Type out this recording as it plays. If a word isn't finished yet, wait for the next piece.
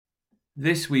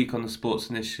This week on the Sports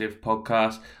Initiative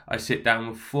podcast, I sit down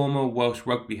with former Welsh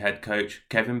rugby head coach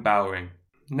Kevin Bowring.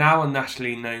 Now a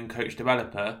nationally known coach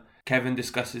developer, Kevin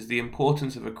discusses the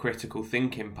importance of a critical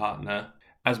thinking partner,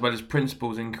 as well as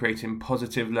principles in creating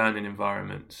positive learning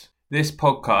environments. This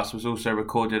podcast was also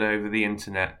recorded over the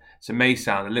internet, so may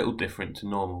sound a little different to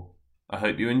normal. I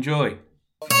hope you enjoy.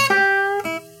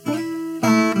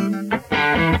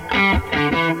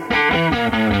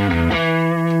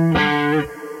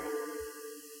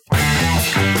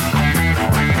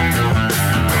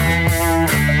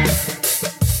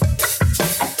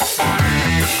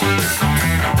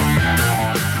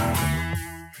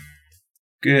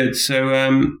 Good. So,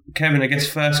 Kevin, I guess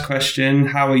first question,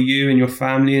 how are you and your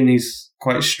family in these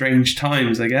quite strange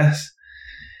times, I guess?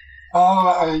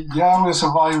 We're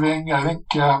surviving. I think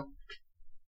I've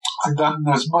done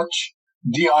as much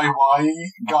DIY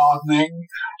gardening.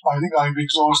 I think I've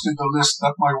exhausted the list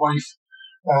that my wife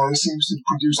seems to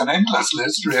produce an endless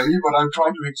list, really, but I've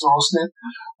tried to exhaust it.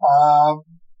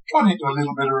 Got into a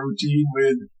little bit of routine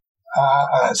with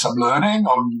some learning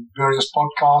on various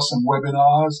podcasts and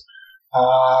webinars.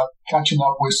 Catching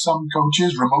up with some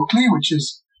coaches remotely, which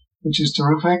is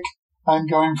terrific, and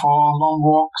going for long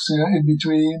walks in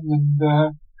between. And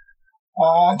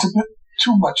it's a bit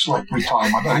too much like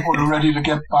retirement. I think we're ready to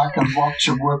get back and watch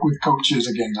and work with coaches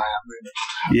again. I am really.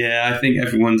 Yeah, I think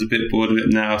everyone's a bit bored of it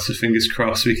now, so fingers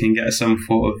crossed we can get some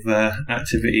sort of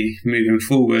activity moving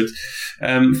forward.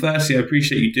 Firstly, I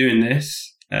appreciate you doing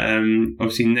this.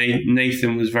 Obviously,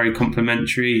 Nathan was very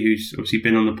complimentary, who's obviously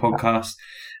been on the podcast.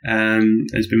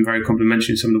 Has been very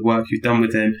complimentary in some of the work you've done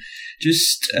with him.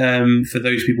 Just for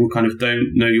those people who kind of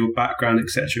don't know your background,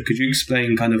 etc., could you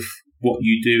explain kind of what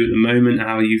you do at the moment,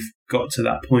 how you've got to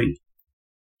that point?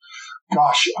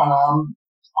 Gosh,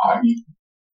 I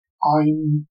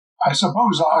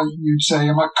suppose you'd say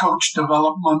I'm a coach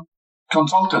development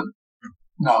consultant.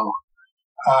 No.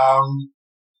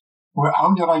 How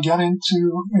did I get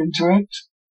into it?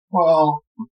 Well,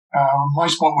 my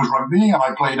sport was rugby, and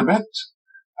I played a bit.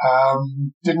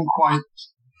 Didn't quite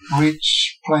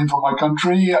reach playing for my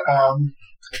country.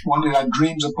 One day I had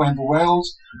dreams of playing for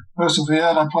Wales.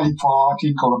 Persevered. I played for a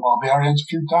team called the Barbarians a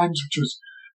few times, which was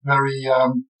very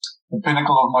the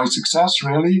pinnacle of my success,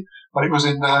 really. But it was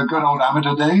in the good old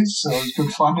amateur days, so it was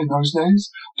good fun in those days.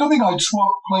 Don't think I'd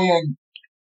swap playing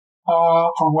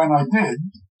from when I did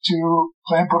to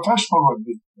playing professional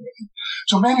rugby.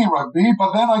 So mainly rugby,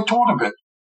 but then I taught a bit.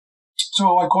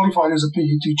 So I qualified as a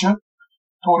PE teacher.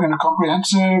 Taught in a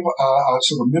comprehensive,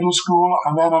 sort of middle school,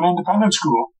 and then an independent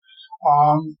school.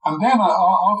 And then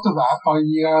after that, I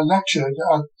lectured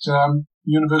at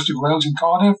University of Wales in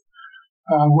Cardiff,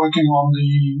 working on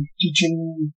the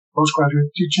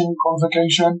postgraduate teaching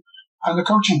qualification and the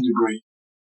coaching degree.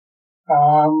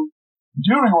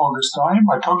 During all this time,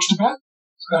 I coached a bit.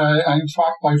 In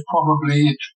fact, I've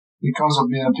probably, because of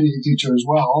being a PE teacher as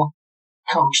well,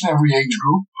 coached every age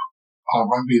group,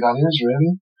 rugby that is,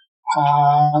 really.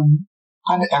 And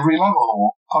every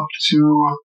level, up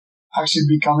to actually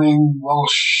becoming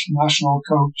Welsh national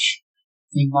coach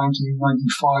in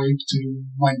 1995 to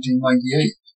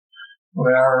 1998,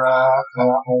 where I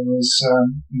was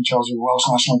in charge of the Welsh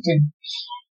national team.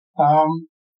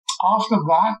 After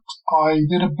that, I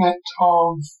did a bit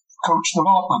of coach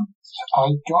development.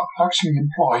 I got actually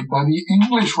employed by the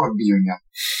English Rugby Union,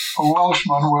 a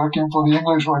Welshman working for the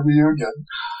English Rugby Union.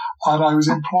 And I was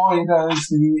employed as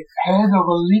the head of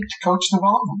elite coach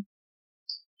development.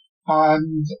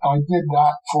 And I did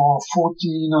that for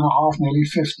 14 and a half, nearly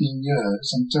 15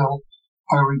 years until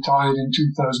I retired in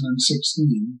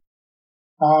 2016.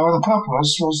 The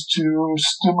purpose was to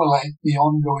stimulate the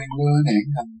ongoing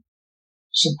learning and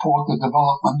support the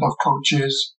development of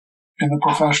coaches in the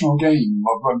professional game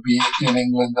of rugby in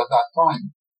England at that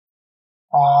time.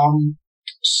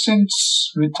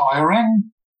 Since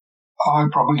retiring, I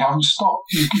probably haven't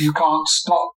stopped. You can't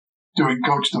stop doing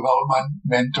coach development,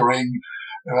 mentoring,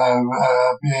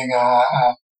 being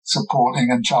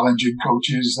supporting and challenging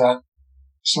coaches that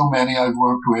so many I've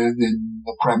worked with in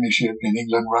the Premiership, in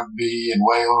England Rugby, in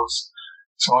Wales.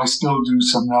 So I still do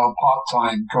some now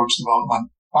part-time coach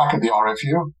development back at the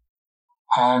RFU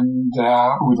and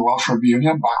with the Welsh Rugby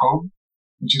Union back home,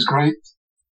 which is great.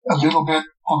 A little bit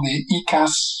on the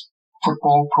ECAS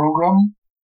football program,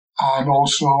 and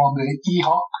also on the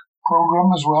EHOC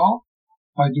program as well.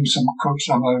 I do some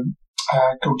I'm a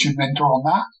coaching mentor on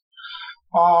that.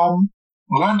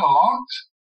 Learned a lot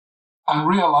and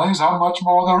realized how much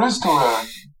more there is to learn.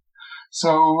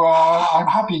 So I'm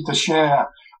happy to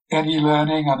share any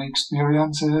learning and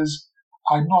experiences.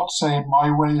 I'm not saying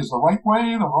my way is the right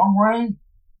way, the wrong way,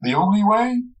 the only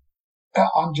way,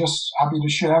 I'm just happy to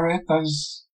share it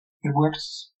as it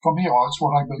works for me, or it's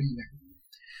what I believe in.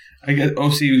 I guess,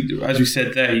 obviously, as we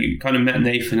said there, you kind of met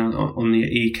Nathan on the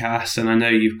ECAS, and I know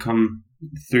you've come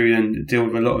through and deal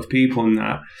with a lot of people in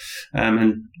that.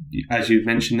 And as you've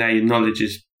mentioned there, your knowledge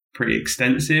is pretty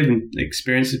extensive and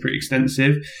experience is pretty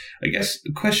extensive. I guess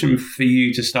the question for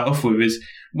you to start off with is,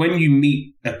 when you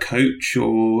meet a coach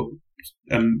or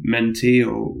a mentee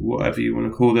or whatever you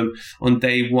want to call them on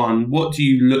day one, what do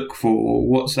you look for?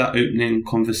 What's that opening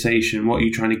conversation? What are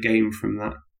you trying to gain from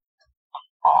that?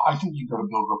 I think you've got to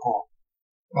build rapport.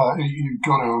 You've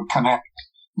got to connect.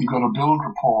 You've got to build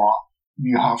rapport.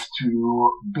 You have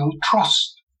to build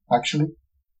trust, actually.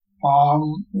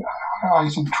 I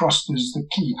think trust is the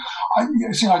key.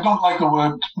 I don't like the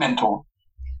word mentor.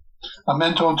 A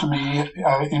mentor to me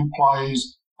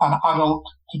implies an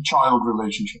adult-to-child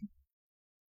relationship.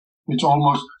 It's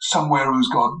almost somewhere who's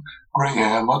got grey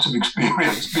hair, lots of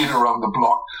experience, been around the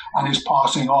block, and is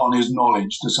passing on his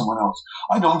knowledge to someone else.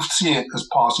 I don't see it as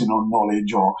passing on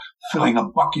knowledge or filling a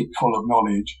bucket full of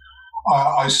knowledge.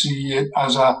 I see it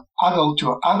as an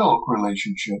adult-to-adult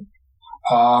relationship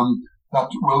that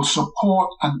will support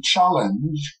and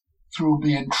challenge through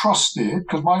being trusted,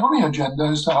 because my only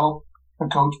agenda is to help the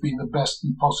coach be the best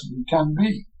he possibly can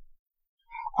be.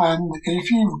 And if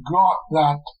you've got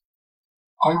that,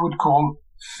 I would call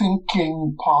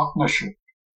thinking partnership,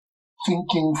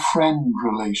 thinking friend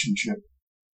relationship,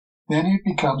 then it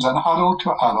becomes an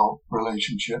adult-to-adult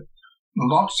relationship.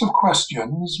 Lots of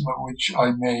questions which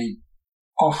I may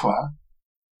offer.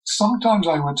 Sometimes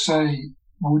I would say,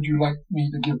 would you like me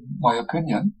to give my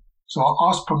opinion? So I'll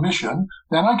ask permission,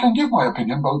 then I can give my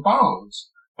opinion both barrels,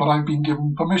 but I've been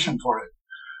given permission for it.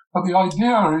 But the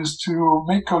idea is to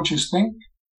make coaches think,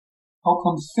 help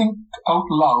them think out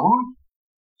loud,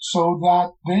 so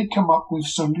that they come up with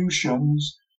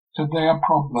solutions to their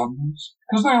problems,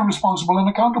 because they're responsible and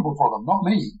accountable for them, not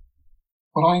me.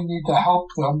 But I need to help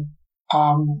them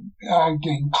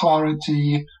gain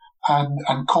clarity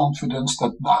and confidence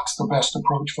that that's the best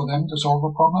approach for them to solve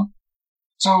a problem.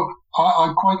 So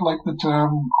I quite like the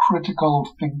term critical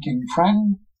thinking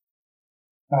friend,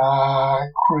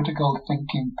 critical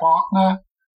thinking partner,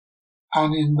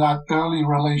 and in that early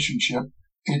relationship,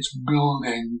 it's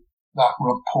building that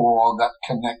rapport, that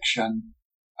connection,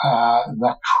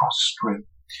 that trust with.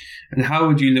 And how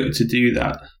would you look to do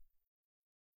that?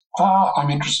 I'm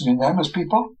interested in them as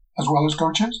people, as well as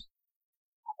coaches.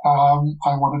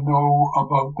 I want to know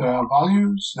about their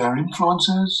values, their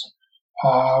influences,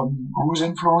 who's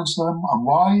influenced them and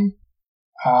why,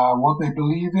 what they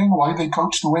believe in, why they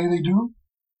coach the way they do,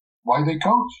 why they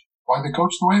coach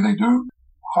the way they do.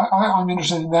 I'm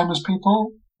interested in them as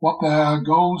people, what their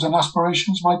goals and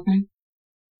aspirations might be.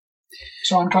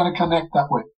 So I'm trying to connect that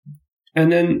way.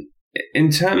 And then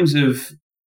in terms of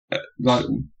like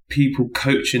people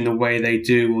coaching the way they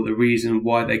do or the reason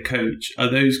why they coach, are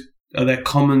there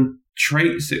common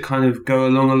traits that kind of go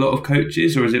along a lot of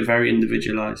coaches, or is it very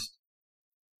individualized?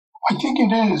 I think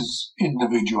it is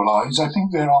individualized. I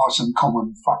think there are some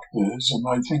common factors, and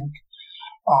I think,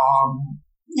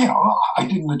 I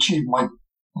didn't achieve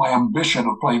my ambition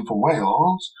of playing for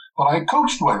Wales, but I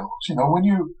coached Wales. When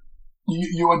you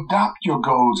adapt your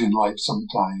goals in life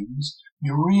sometimes,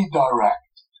 you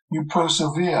redirect, you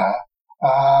persevere,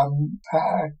 and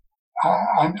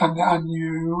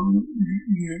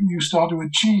you start to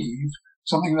achieve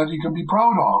something that you can be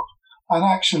proud of. And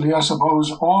actually, I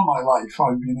suppose all my life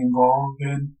I've been involved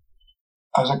in,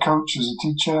 as a coach, as a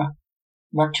teacher,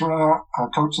 lecturer, a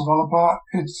coach developer,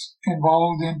 it's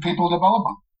involved in people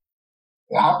development.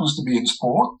 It happens to be in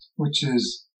sport, which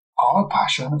is our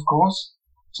passion, of course,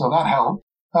 so that helped.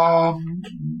 But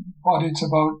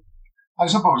I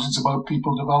suppose it's about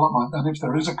people development. And if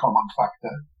there is a common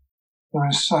factor, there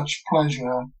is such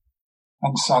pleasure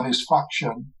and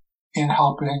satisfaction in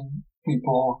helping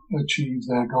people achieve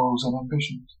their goals and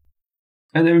ambitions.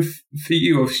 And then for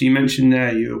you, obviously, you mentioned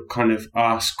there you'll kind of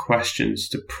ask questions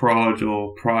to prod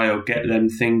or pry or get them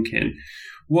thinking.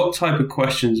 What type of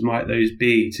questions might those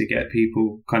be to get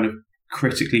people kind of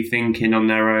critically thinking on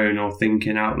their own or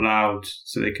thinking out loud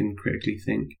so they can critically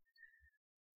think?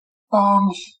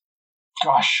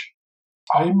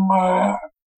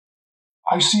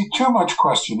 I see too much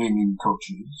questioning in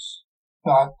coaches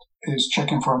that is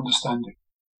checking for understanding,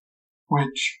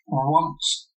 which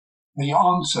wants the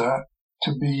answer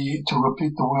to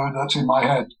repeat the word that's in my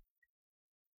head.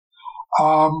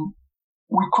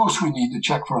 Of course, we need to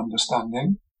check for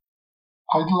understanding.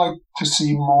 I'd like to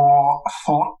see more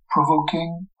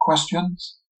thought-provoking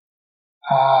questions,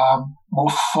 more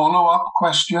follow-up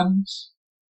questions.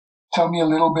 Tell me a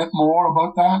little bit more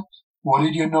about that. What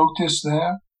did you notice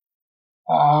there?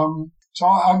 So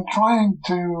I'm trying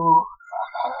to,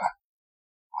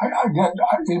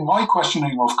 in my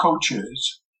questioning of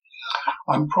coaches,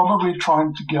 I'm probably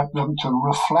trying to get them to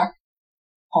reflect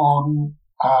on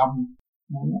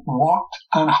what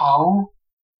and how,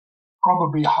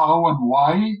 probably how and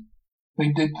why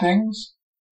they did things,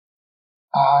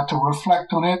 to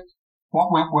reflect on it,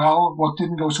 what went well, what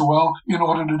didn't go so well, in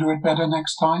order to do it better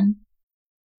next time,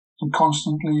 to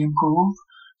constantly improve.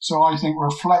 So I think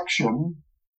reflection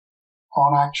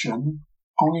on action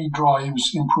only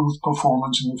drives improved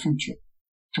performance in the future,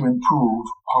 to improve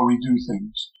how we do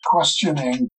things.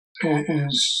 Questioning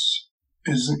is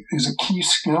a key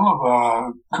skill of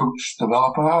a coach,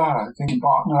 developer, a thinking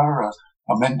partner, a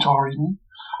mentor even.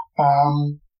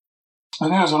 And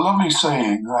there's a lovely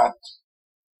saying that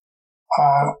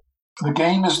the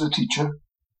game is the teacher,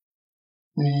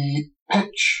 the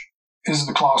pitch is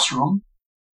the classroom,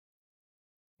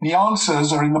 the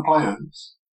answers are in the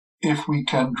players, if we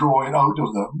can draw it out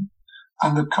of them,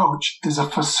 and the coach is a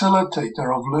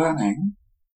facilitator of learning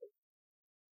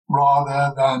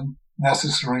rather than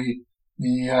necessarily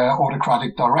the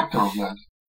autocratic director of learning.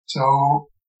 So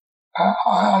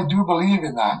I do believe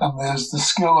in that, and there's the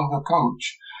skill of the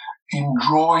coach in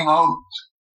drawing out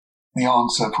the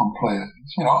answer from players.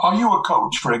 You know, are you a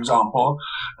coach, for example,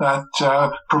 that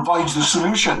provides the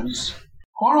solutions?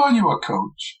 Or are you a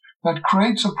coach that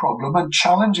creates a problem and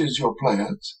challenges your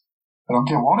players, I don't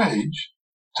care what age,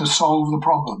 to solve the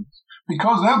problem?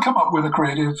 Because they'll come up with a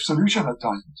creative solution at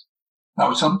times.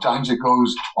 Now, sometimes it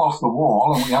goes off the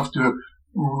wall and we have to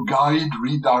guide,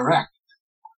 redirect.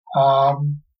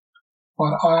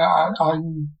 But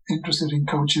I'm interested in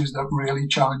coaches that really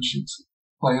challenge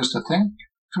players to think,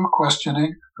 through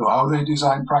questioning, through how they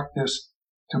design practice,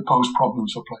 to pose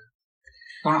problems for players.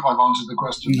 I don't know if I've answered the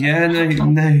question. Yeah,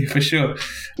 no, for sure.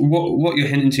 What you're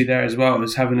hinting to there as well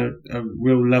is having a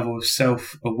real level of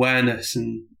self-awareness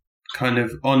and kind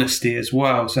of honesty as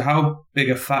well. So how big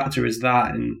a factor is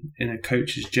that in a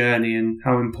coach's journey, and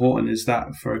how important is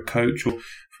that for a coach or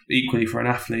equally for an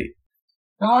athlete?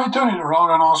 And I turn it around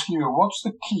and ask you, what's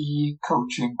the key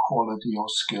coaching quality or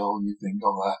skill you think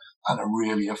of a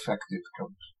really effective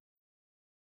coach?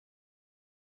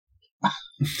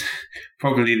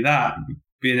 Probably that,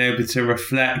 being able to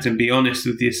reflect and be honest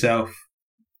with yourself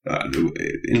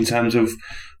in terms of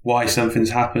why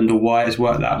something's happened, or why it's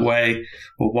worked that way,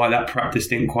 or why that practice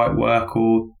didn't quite work,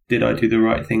 or did I do the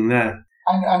right thing there?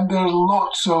 And there's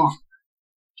lots of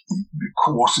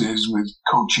courses with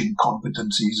coaching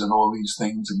competencies and all these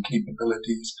things and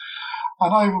capabilities.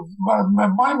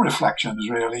 And my reflections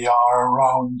really are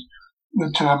around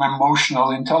the term emotional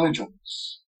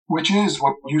intelligence, which is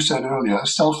what you said earlier,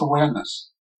 self-awareness.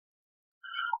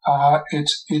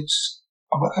 It's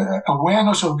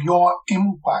awareness of your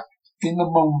impact in the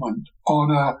moment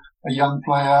on a young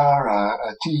player,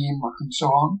 a team, and so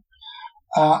on.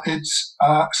 It's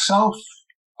I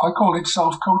call it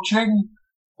self-coaching.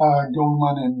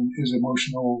 Goldman, in his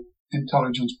emotional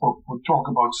intelligence book, would talk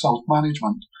about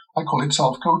self-management. I call it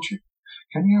self-coaching.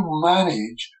 Can you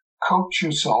coach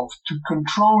yourself to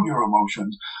control your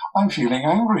emotions? I'm feeling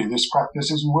angry. This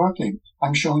practice isn't working.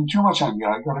 I'm showing too much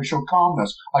anger. I've got to show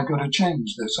calmness. I've got to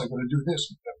change this. I've got to do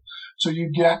this. So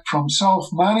you get from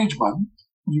self-management,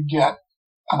 you get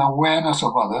an awareness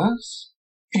of others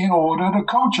in order to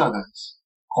coach others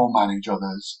or manage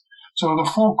others. So the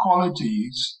four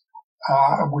qualities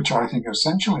which I think are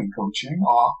essential in coaching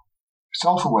are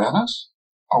self-awareness,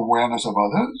 awareness of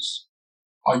others.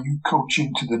 Are you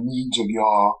coaching to the needs of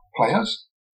your players?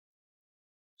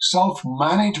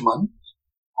 Self-management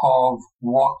of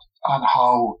what and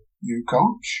how you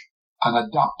coach, and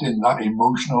adapting that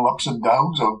emotional ups and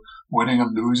downs of winning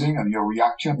and losing and your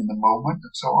reaction in the moment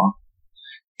and so on,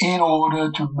 in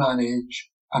order to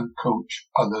manage and coach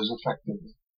others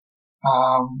effectively.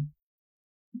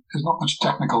 There's not much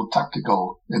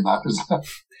tactical in that, is there?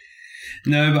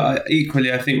 No, but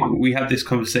equally, I think we had this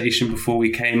conversation before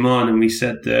we came on, and we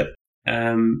said that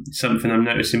something I'm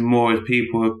noticing more is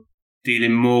people are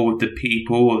dealing more with the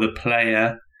people or the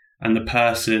player and the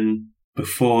person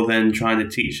before then trying to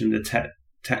teach them the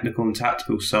technical and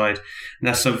tactical side. And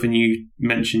that's something you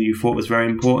mentioned you thought was very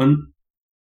important.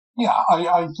 Yeah,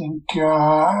 I think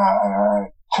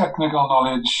technical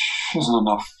knowledge isn't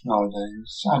enough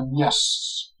nowadays. And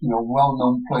yes,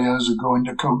 well-known players who go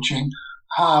into coaching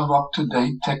have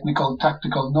up-to-date technical,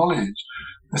 tactical knowledge.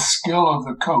 The skill of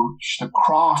the coach, the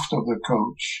craft of the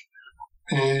coach,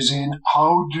 is in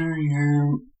how do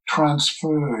you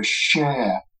transfer,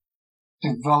 share,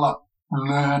 develop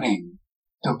learning,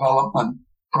 development,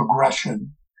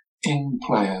 progression in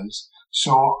players,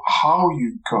 So how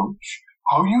you coach,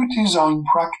 how you design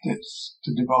practice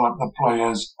to develop the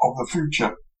players of the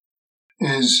future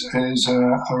is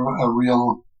a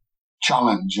real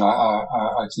challenge,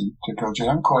 I think, to coaching. I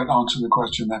haven't quite answered the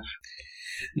question there.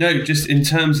 No, just in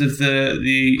terms of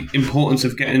the importance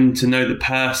of getting to know the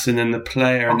person and the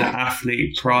player and the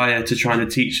athlete prior to trying to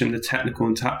teach them the technical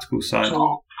and tactical side.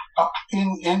 So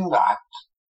in that,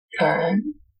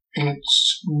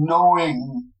 it's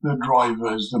knowing the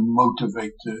drivers, the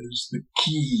motivators, the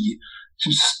key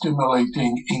to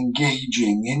stimulating,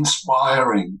 engaging,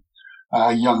 inspiring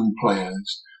young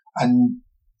players, and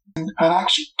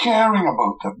actually caring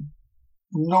about them,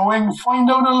 find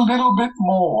out a little bit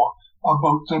more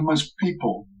about them as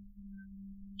people.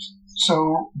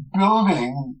 So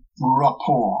building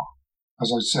rapport,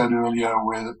 as I said earlier,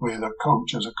 with a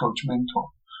coach as a coach mentor,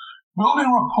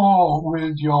 building rapport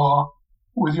with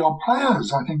your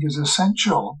players, I think, is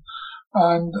essential.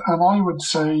 And I would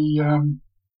say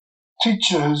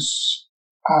teachers,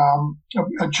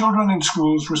 children in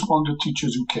schools respond to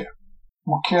teachers who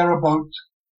care about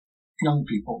young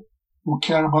people, who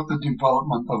care about the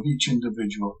development of each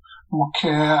individual, who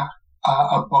care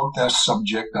about their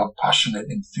subject, are passionate,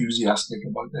 enthusiastic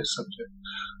about their subject.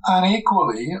 And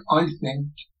equally, I think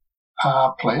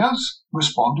players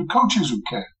respond to coaches who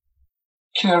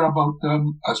care about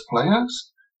them as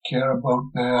players, care about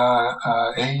their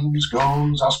aims,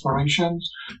 goals,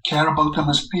 aspirations, care about them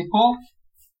as people,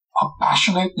 are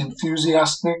passionate,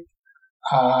 enthusiastic,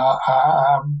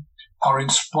 are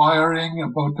inspiring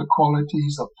about the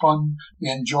qualities, the fun,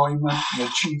 the enjoyment, the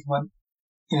achievement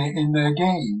in their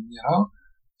game,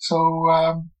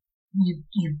 So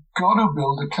you've got to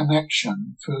build a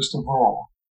connection, first of all.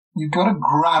 You've got to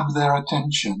grab their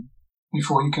attention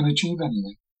before you can achieve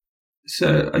anything.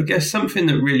 So I guess something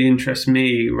that really interests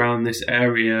me around this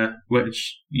area,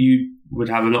 which you would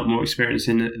have a lot more experience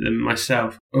in than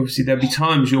myself, obviously there'll be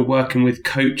times you're working with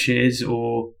coaches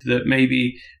or that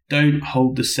maybe don't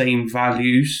hold the same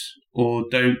values or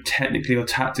don't technically or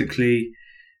tactically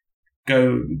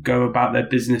go about their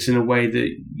business in a way that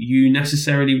you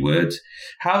necessarily would.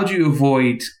 How do you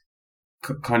avoid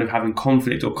kind of having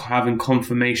conflict or having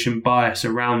confirmation bias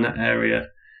around that area?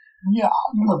 Yeah,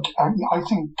 look, I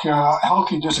think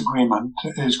healthy disagreement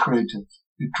is creative.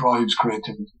 It drives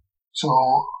creativity. So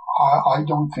I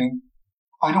don't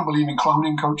believe in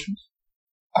cloning coaches.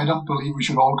 I don't believe we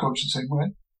should all coach the same way.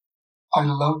 I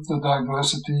love the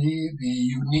diversity, the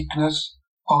uniqueness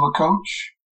of a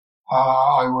coach.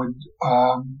 I would,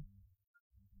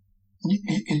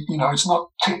 it's not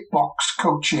tick box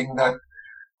coaching that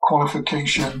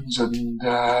qualifications and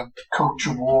coach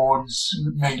awards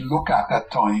may look at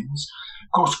times.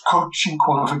 Of course, coaching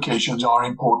qualifications are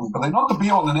important, but they're not the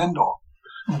be-all and end-all.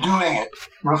 Doing it,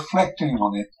 reflecting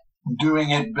on it,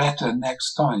 doing it better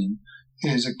next time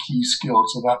is a key skill.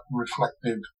 So that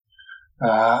reflective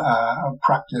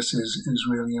practice is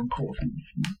really important.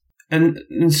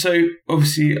 And so,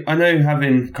 obviously, I know,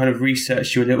 having kind of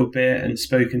researched you a little bit and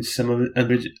spoken to some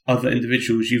other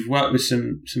individuals, you've worked with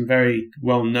some very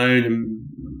well-known and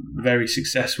very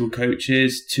successful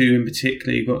coaches. Two in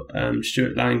particular, you've got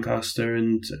Stuart Lancaster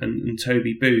and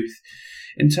Toby Booth.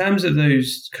 In terms of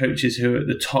those coaches who are at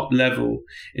the top level,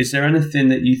 is there anything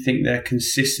that you think they're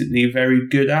consistently very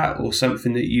good at, or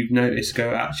something that you've noticed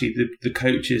actually the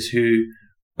coaches who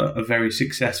are very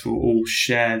successful all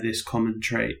share this common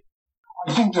trait?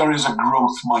 I think there is a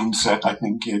growth mindset. I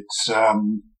think it's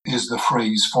is the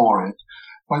phrase for it.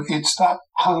 But it's that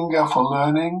hunger for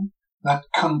learning, that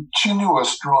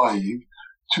continuous drive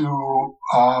to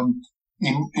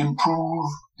improve,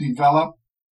 develop,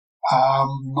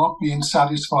 not being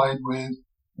satisfied with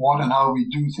what and how we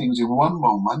do things in one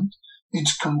moment.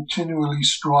 It's continually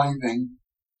striving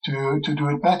to do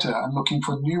it better and looking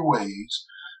for new ways.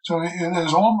 So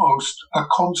there's almost a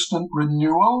constant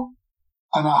renewal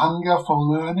and a hunger for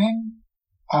learning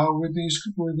with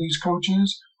these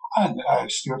coaches. And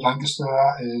Stuart Lancaster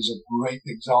is a great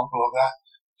example of that.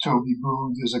 Toby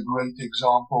Booth is a great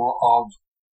example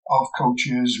of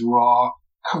coaches who are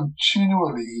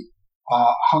continually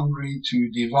hungry to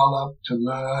develop, to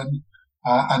learn,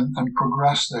 and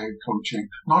progress their coaching.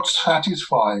 Not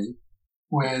satisfied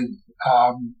with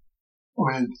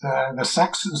the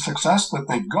success that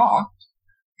they've got.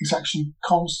 It's actually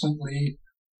constantly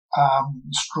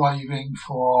striving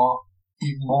for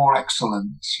even more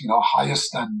excellence, higher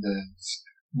standards,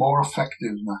 more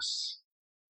effectiveness.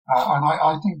 And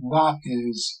I think that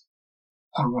is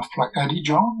Eddie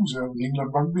Jones of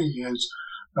England Rugby is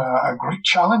a great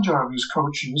challenger of his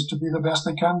coaches to be the best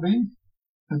they can be,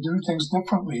 to do things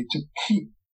differently, to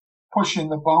keep pushing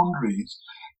the boundaries.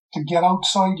 to get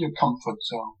outside your comfort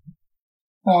zone.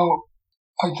 Now,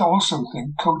 I also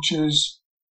think coaches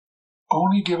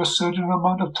only give a certain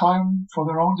amount of time for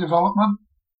their own development.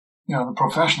 You know, the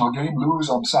professional game, lose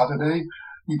on Saturday.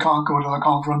 You can't go to the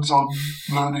conference on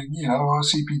learning, you know, a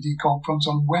CPD conference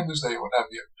on Wednesday or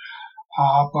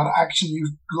whatever. But actually,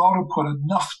 you've got to put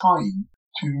enough time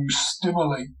to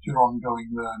stimulate your ongoing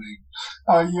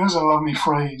learning. Here's a lovely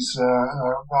phrase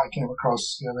I came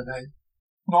across the other day.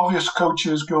 Novice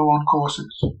coaches go on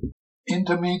courses.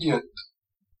 Intermediate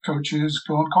coaches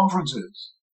go on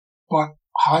conferences. But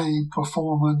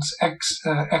high-performance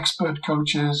expert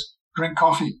coaches drink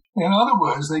coffee. In other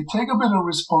words, they take a bit of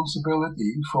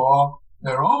responsibility for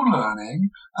their own learning,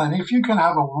 and if you can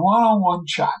have a one-on-one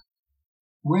chat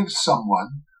with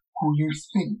someone who you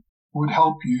think would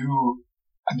help you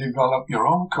develop your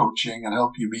own coaching and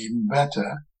help you be even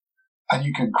better, and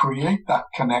you can create that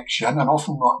connection, and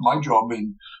often my job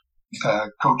in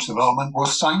coach development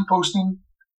was signposting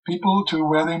people to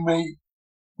where they may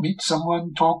meet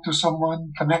someone, talk to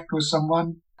someone, connect with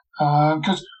someone,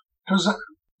 because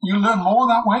you learn more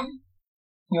that way.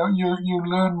 You know, you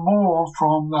learn more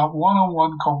from that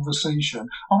one-on-one conversation.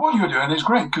 And what you're doing is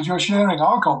great because you're sharing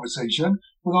our conversation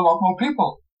with a lot more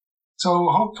people. So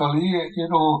hopefully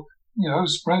it'll, you know,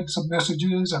 spread some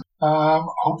messages and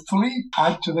hopefully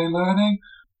add to their learning.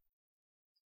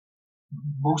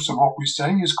 Most of what we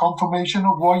say is confirmation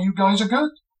of why you guys are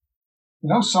good. You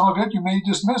know, some of it you may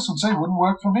dismiss and say wouldn't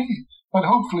work for me. But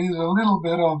hopefully there's a little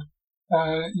bit of,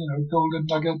 golden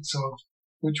nuggets of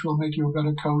which will make you a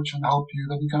better coach and help you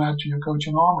that you can add to your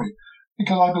coaching armory.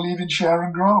 Because I believe in share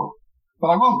and grow. But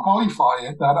I will qualify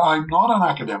it that I'm not an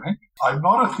academic. I'm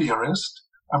not a theorist.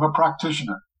 I'm a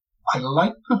practitioner. I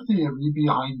like the theory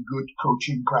behind good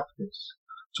coaching practice.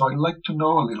 So I like to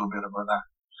know a little bit about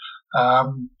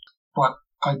that. But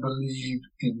I believe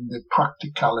in the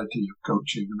practicality of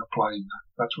coaching and applying that.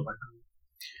 That's what I believe.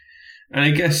 And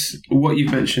I guess what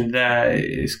you've mentioned there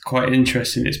is quite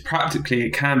interesting. It's practically,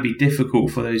 it can be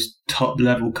difficult for those top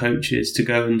level coaches to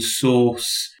go and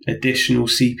source additional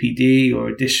CPD or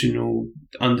additional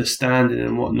understanding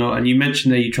and whatnot. And you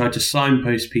mentioned that you tried to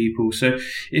signpost people. So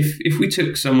if we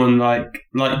took someone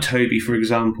like Toby, for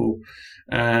example,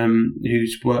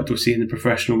 who's worked obviously in the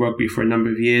professional rugby for a number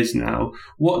of years now,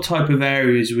 what type of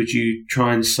areas would you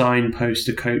try and signpost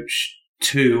a coach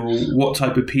to, or what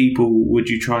type of people would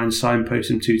you try and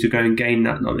signpost him to go and gain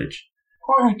that knowledge?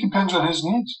 Well, it depends on his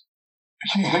needs.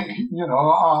 You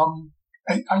know,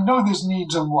 I know there's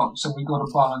needs and wants, and we've got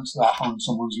to balance that on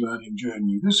someone's learning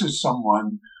journey. This is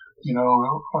someone, you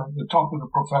know, at the top of the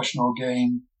professional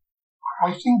game.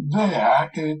 I think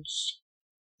there it's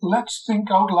let's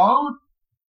think out loud.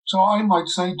 So I might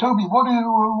say, Toby, what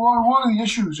are the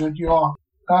issues that you're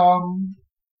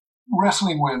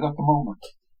wrestling with at the moment?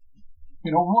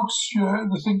 You know, what's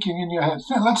the thinking in your head?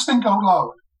 Let's think out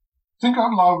loud. Think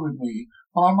out loud with me.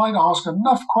 And I might ask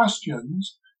enough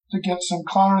questions to get some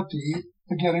clarity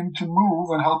to get him to move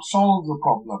and help solve the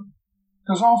problem.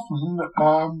 Because often,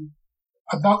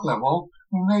 at that level,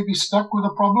 we may be stuck with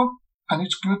a problem, and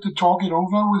it's good to talk it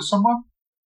over with someone.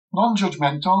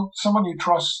 Non-judgmental, someone you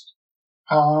trust.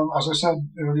 As I said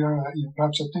earlier,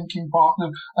 perhaps a thinking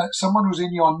partner, someone who's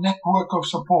in your network of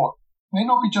support. May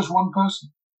not be just one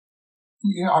person.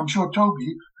 Yeah, I'm sure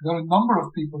Toby, there are a number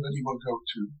of people that he will go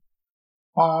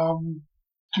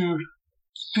to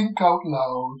think out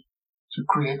loud, to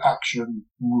create action,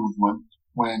 movement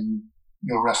when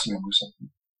you're wrestling with something.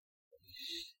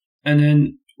 And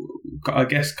then, I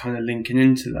guess, kind of linking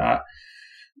into that,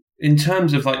 in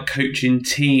terms of like coaching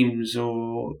teams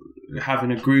or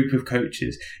having a group of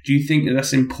coaches, do you think that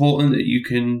that's important that you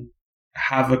can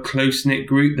have a close-knit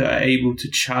group that are able to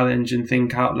challenge and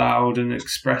think out loud and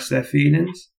express their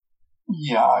feelings?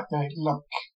 Yeah, look,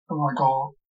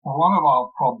 Michael, one of our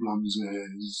problems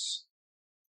is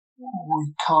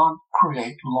we can't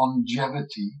create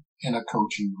longevity in a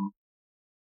coaching group.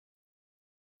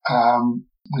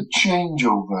 The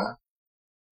changeover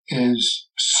is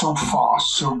so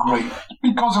fast, so great,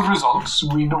 because of results,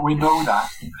 we know that,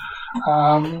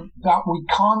 that we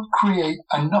can't create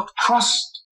enough trust,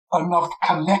 enough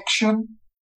connection,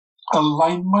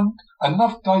 alignment,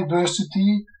 enough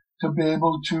diversity to be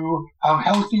able to have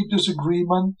healthy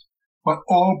disagreement, but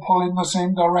all pull in the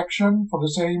same direction for the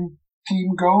same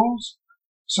team goals.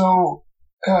 So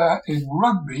in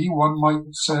rugby, one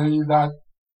might say that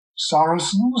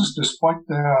Saracens, despite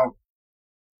their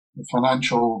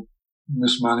financial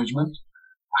mismanagement,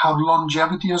 have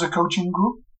longevity as a coaching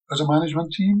group, as a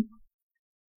management team.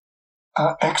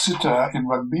 Exeter in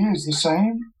rugby is the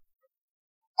same.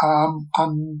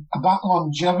 And that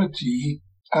longevity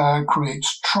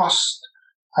creates trust.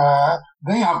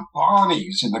 They have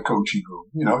Barneys in the coaching room.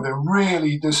 They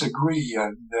really disagree,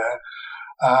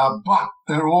 but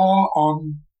they're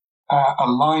all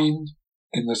aligned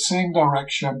in the same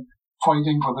direction,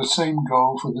 fighting for the same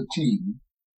goal for the team,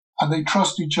 and they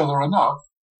trust each other enough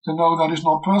to know that it's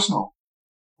not personal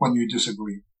when you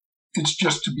disagree. It's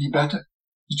just to be better.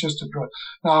 It's just to grow.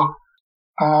 Now,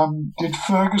 did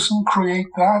Ferguson create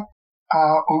that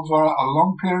over a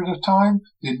long period of time?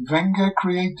 Did Wenger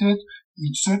create it?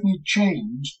 He certainly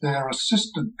changed their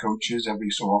assistant coaches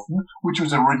every so often, which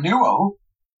was a renewal,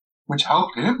 which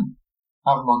helped him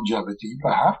have longevity,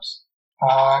 perhaps,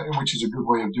 which is a good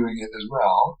way of doing it as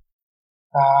well.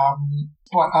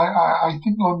 But I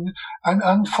think, and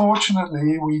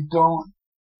unfortunately, we don't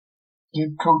give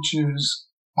coaches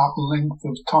that length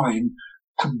of time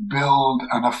to build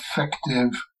an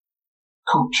effective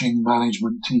coaching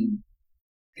management team.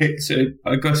 Okay, so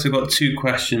I guess I've got two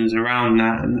questions around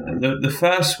that. And the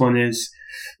first one is,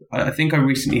 I think I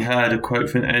recently heard a quote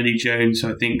from Eddie Jones,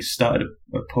 who I think started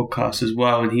a podcast as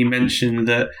well, and he mentioned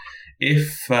that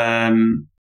if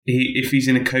he's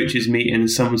in a coaches meeting and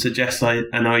someone suggests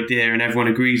an idea and everyone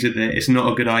agrees with it, it's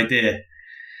not a good idea,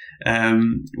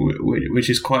 which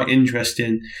is quite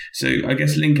interesting. So I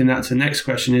guess linking that to the next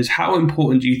question is, how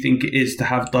important do you think it is to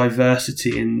have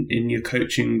diversity in your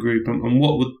coaching group, and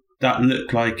what would that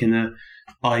look like in an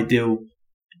ideal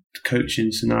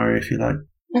coaching scenario, if you like?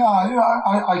 Yeah,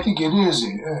 I think it is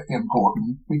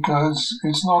important, because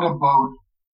it's not about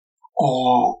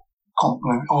all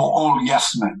compliment or all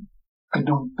yes men. I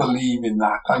don't believe in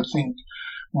that. I think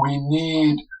we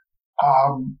need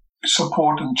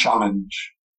support and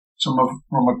challenge. So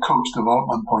from a coach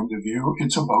development point of view,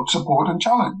 it's about support and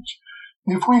challenge.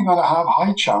 If we're going to have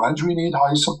high challenge, we need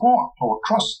high support or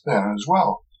trust there as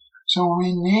well. So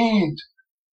we need,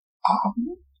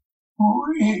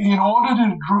 in order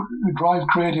to drive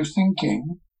creative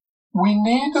thinking, we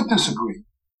need to disagree,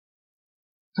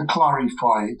 to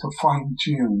clarify, to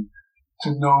fine-tune,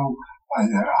 to know.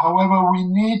 However, we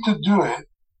need to do it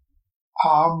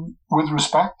with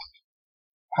respect.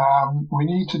 We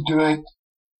need to do it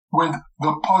with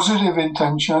the positive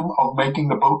intention of making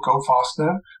the boat go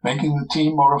faster, making the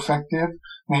team more effective,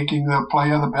 making the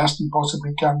player the best he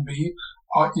possibly can be,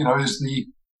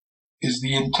 is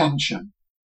the intention.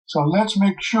 So let's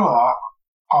make sure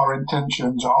our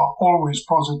intentions are always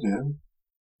positive,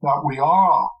 that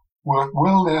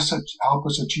will this help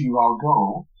us achieve our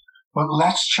goal? But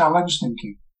let's challenge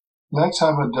thinking. Let's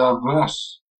have a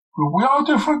diverse group. We are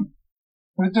different.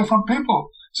 We're different people.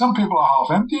 Some people are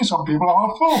half empty, some people are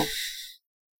half full.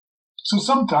 So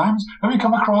sometimes, have you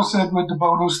come across Edward de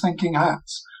Bono's thinking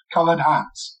hats, coloured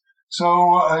hats?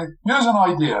 So here's an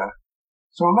idea.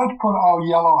 So let's put our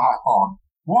yellow hat on.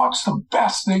 What's the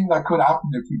best thing that could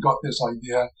happen if we got this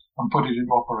idea and put it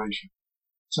into operation?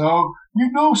 So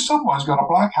someone's got a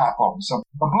black hat on. So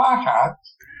the black hat,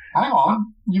 hang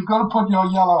on, you've got to put your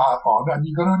yellow hat on, and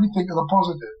you've got to only think of the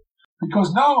positive.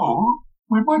 Because now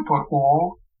we might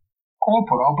all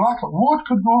put our black hat. What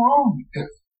could go wrong if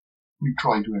we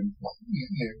try to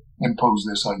impose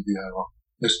this idea or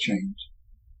this change?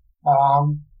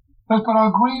 Let's put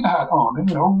our green hat on, and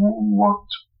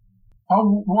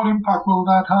what impact will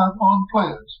that have on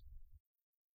players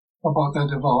about their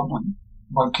development,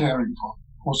 about caring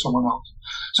for someone else?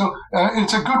 So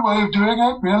it's a good way of doing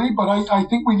it, really, but I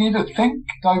think we need to think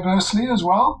diversely as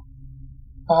well.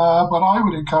 But I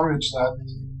would encourage that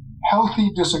healthy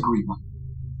disagreement.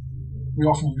 We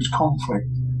often use conflict.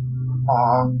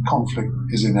 Conflict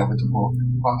is inevitable,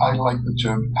 but I like the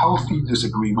term healthy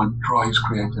disagreement drives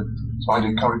creativity. So I'd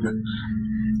encourage it.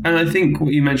 And I think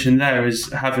what you mentioned there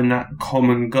is having that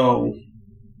common goal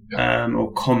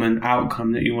or common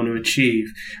outcome that you want to achieve.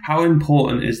 How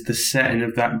important is the setting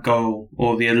of that goal,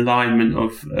 or the alignment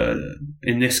of,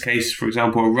 in this case, for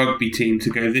example, a rugby team to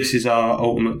go, this is our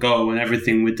ultimate goal and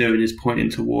everything we're doing is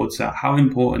pointing towards that? How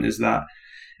important is that?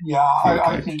 Yeah,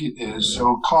 I think it is.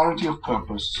 So clarity of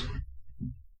purpose.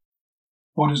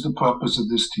 What is the purpose of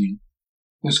this team,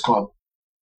 this club?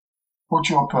 What's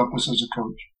your purpose as a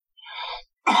coach?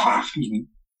 Excuse me.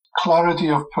 Clarity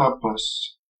of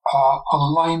purpose,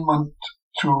 alignment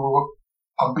to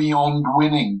a beyond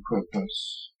winning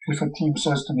purpose. If a team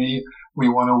says to me, we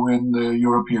want to win the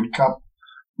European Cup,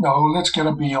 no, let's get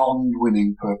a beyond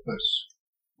winning purpose,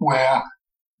 where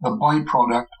the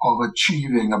byproduct of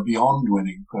achieving a beyond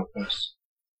winning purpose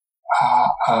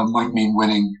might mean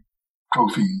winning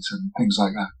trophies and things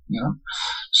like that,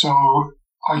 So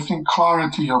I think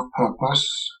clarity of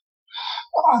purpose.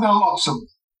 There are lots of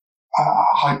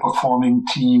high-performing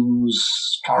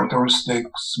teams,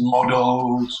 characteristics,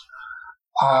 models.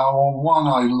 One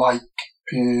I like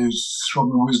is from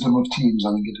the Wisdom of Teams,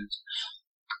 I think it is.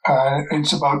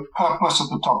 It's about purpose at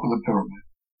the top of the pyramid.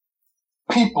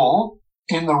 People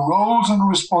in the roles and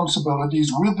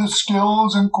responsibilities with the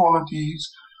skills and qualities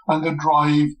and the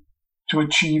drive to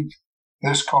achieve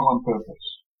this common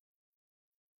purpose.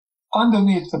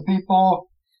 Underneath the people,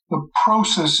 the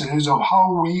processes of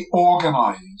how we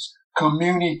organize,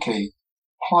 communicate,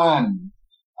 plan,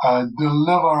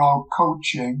 deliver our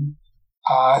coaching,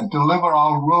 deliver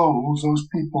our roles, those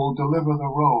people deliver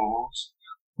the roles.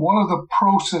 What are the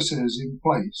processes in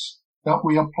place that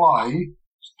we apply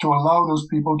to allow those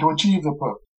people to achieve the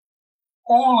purpose?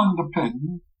 All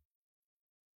underpinned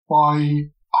by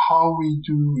how we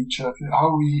do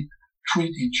how we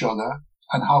treat each other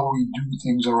and how we do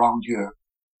things around here.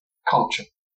 Culture,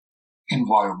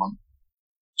 environment.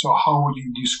 So how would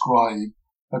you describe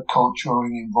the culture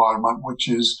and environment, which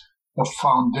is the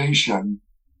foundation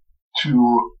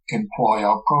to employ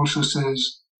our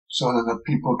processes so that the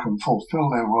people can fulfill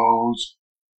their roles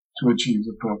to achieve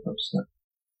the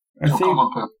purpose.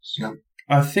 Common purpose, yeah.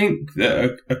 I think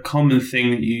that a common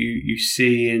thing that you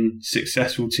see in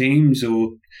successful teams or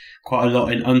quite a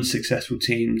lot in unsuccessful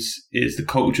teams is the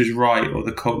culture's right or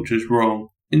the culture's wrong.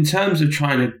 In terms of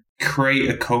trying to create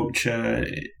a culture,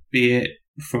 be it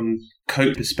from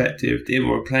coach perspective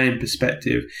or a playing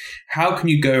perspective, how can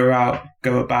you go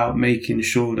about making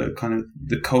sure that kind of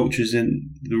the culture's in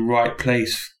the right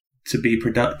place to be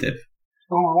productive?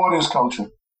 Well, what is culture?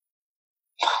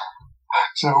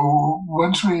 So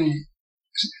and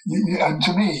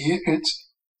to me, it's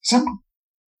simple.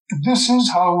 This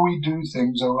is how we do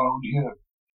things around here.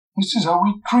 This is how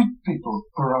we treat people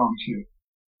around here.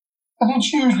 And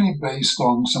it's usually based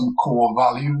on some core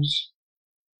values.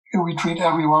 We treat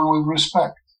everyone with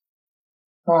respect.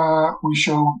 We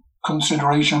show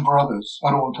consideration for others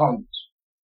at all times,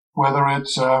 whether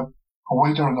it's a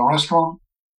waiter in the restaurant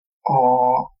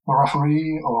or the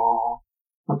referee or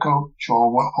the coach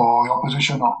or the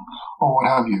opposition or what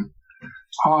have you.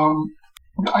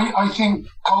 I think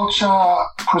culture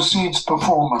precedes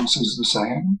performance is the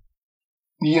saying.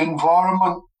 The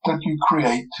environment that you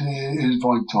create is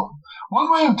vital.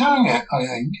 One way of doing it, I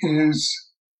think, is,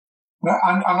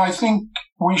 and I think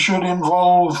we should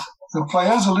involve the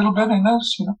players a little bit in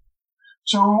this, you know.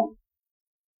 So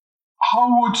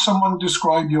how would someone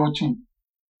describe your team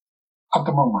at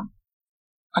the moment?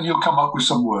 And you'll come up with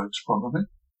some words probably.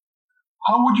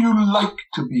 How would you like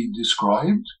to be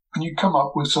described? And you come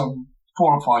up with some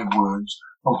 4 or 5 words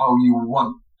of how you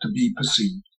want to be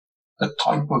perceived, the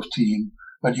type of team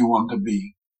that you want to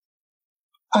be.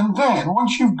 And then,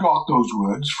 once you've got those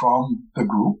words from the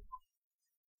group,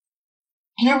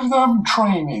 give them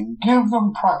training, give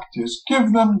them practice,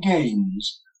 give them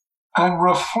games, and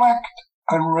reflect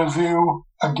and review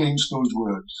against those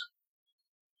words.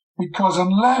 Because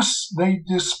unless they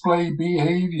display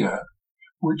behavior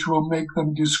which will make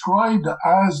them described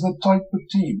as the type of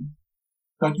team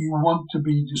that you want to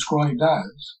be described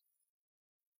as,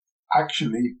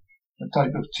 actually the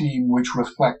type of team which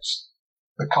reflects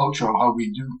the culture of how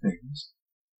we do things,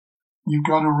 you've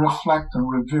got to reflect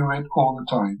and review it all the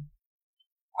time.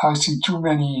 I see too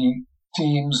many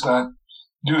teams that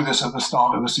do this at the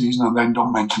start of the season and then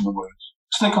don't mention the words.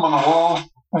 Stick them on the wall,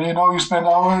 and you spend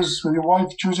hours with your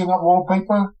wife choosing that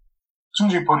wallpaper. As soon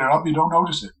as you put it up, you don't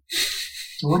notice it.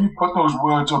 So when you put those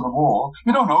words on the wall,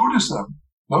 you don't notice them.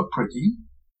 They're pretty.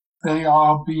 They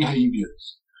are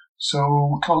behaviors.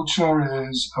 So culture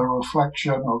is a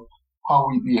reflection of how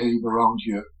we behave around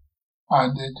here.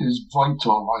 And it is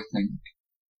vital, I think,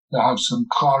 to have some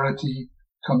clarity,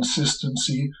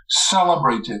 consistency,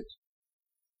 celebrate it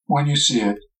when you see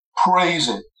it, praise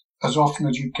it as often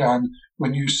as you can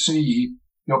when you see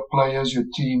your players, your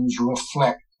teams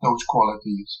reflect those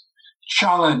qualities.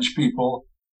 Challenge people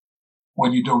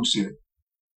when you don't see it,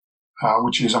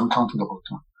 which is uncomfortable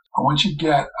to. And once you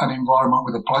get an environment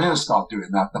where the players start doing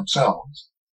that themselves,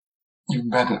 even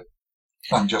better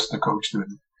than just the coach doing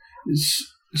it.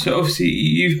 So obviously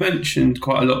you've mentioned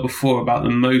quite a lot before about the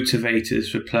motivators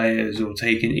for players or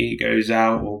taking egos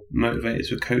out or motivators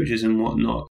for coaches and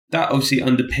whatnot. That obviously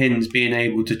underpins being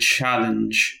able to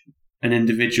challenge an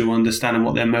individual, understanding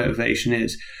what their motivation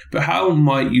is. But how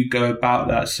might you go about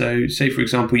that? So say, for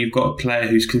example, you've got a player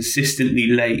who's consistently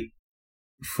late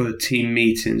for team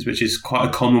meetings, which is quite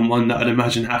a common one that I'd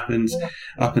imagine happens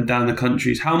up and down the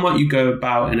countries. How might you go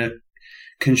about in a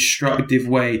constructive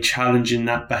way challenging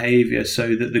that behaviour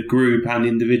so that the group and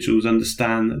individuals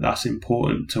understand that that's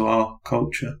important to our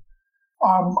culture?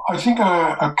 I think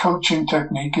a coaching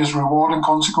technique is reward and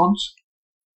consequence.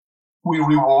 We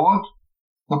reward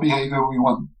the behaviour we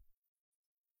want.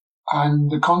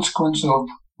 And the consequence of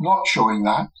not showing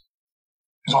that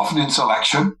is often in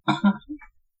selection.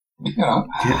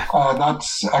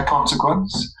 That's a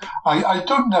consequence. I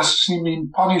don't necessarily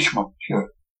mean punishment here.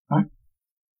 Right?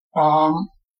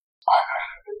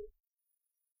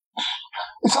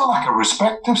 It's a lack of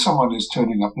respect if someone is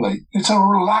turning up late. It's a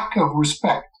lack of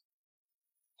respect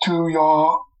to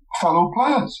your fellow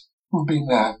players who've been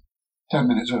there 10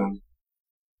 minutes early.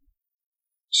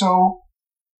 So,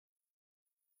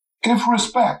 if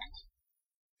respect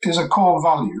is a core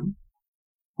value,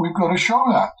 we've got to show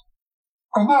that.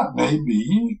 And that may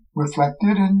be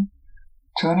reflected in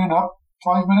turning up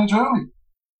 5 minutes early.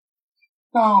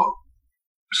 Now,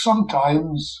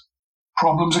 sometimes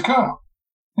problems occur.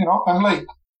 I'm late.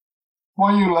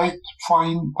 Why are you late?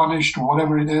 Fine, punished, or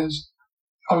whatever it is.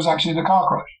 I was actually in a car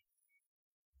crash.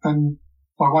 And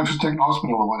my wife was taken to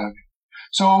hospital or whatever.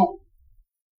 So,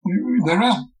 there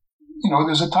is,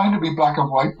 there's a time to be black and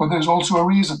white, but there's also a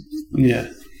reason. Yeah.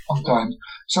 Sometimes.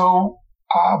 So,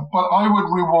 but I would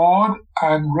reward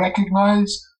and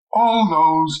recognize all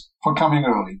those for coming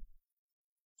early.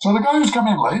 So the guy who's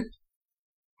coming late,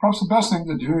 perhaps the best thing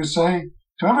to do is say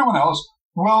to everyone else,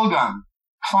 well done.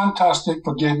 Fantastic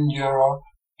for getting here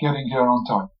on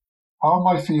time. How am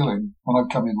I feeling when I've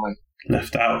come in late?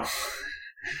 Left out.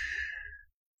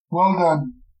 Well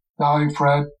done, Di,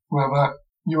 Fred, whoever.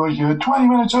 You were here 20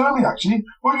 minutes early, actually.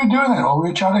 What are you doing there? Oh, we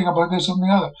were chatting about this and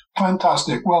the other.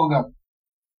 Fantastic. Well done.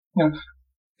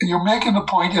 You're making the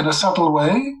point in a subtle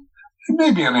way. It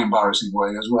may be an embarrassing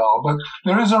way as well, but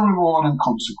there is a reward and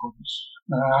consequence.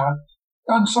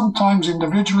 And sometimes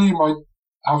individually you might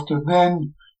have to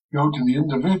then go to the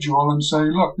individual and say,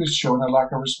 look, this is showing a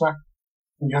lack of respect.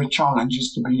 And your challenge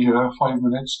is to be here 5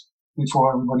 minutes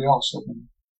before everybody else.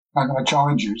 I'm going to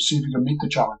challenge you, see if you can meet the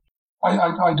challenge.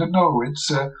 I don't know. It's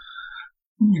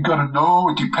you got to know.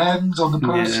 It depends on the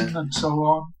person and so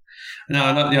on. No,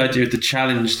 I like the idea of the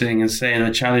challenge thing and saying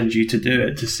I challenge you to do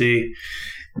it, to see.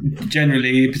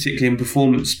 Generally, particularly in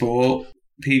performance sport,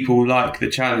 people like the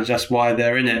challenge. That's why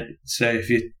they're in it. So if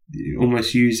you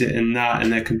almost use it in that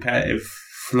and their competitive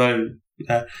flow,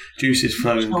 juices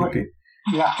flowing.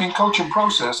 Yeah, in coaching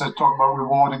process, I talk about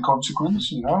reward and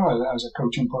consequence, as a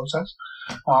coaching process.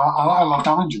 I love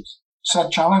challenges,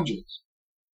 set challenges.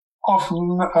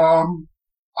 Often,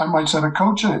 I might set a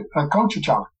coach a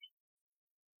challenge.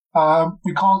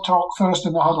 You can't talk first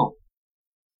in the huddle.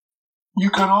 You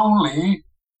can only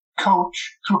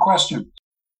coach through questions.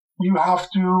 You have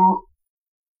to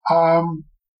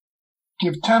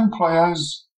give 10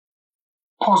 players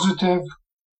positive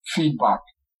feedback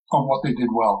on what they did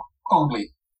well.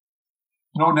 Only.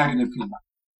 No negative feedback.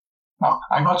 Now,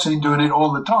 I'm not saying doing it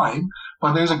all the time,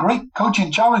 but there's a great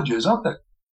coaching challenges out there.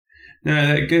 No,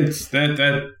 they're good. They're,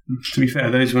 to be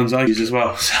fair, those ones I use as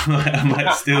well, so I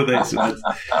might steal those ones.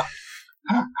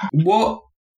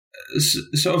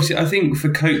 So obviously, I think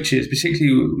for coaches,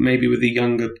 particularly maybe with the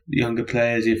younger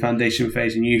players, your foundation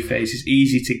phase and youth phase, it's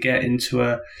easy to get into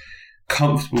a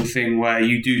comfortable thing where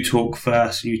you do talk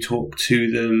first and you talk to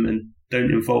them and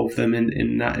don't involve them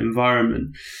in that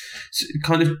environment. So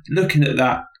kind of looking at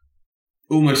that,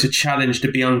 almost a challenge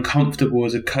to be uncomfortable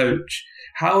as a coach.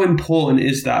 How important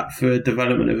is that for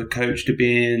development of a coach to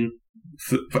be in,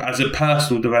 as a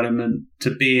personal development,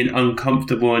 to being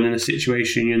uncomfortable and in a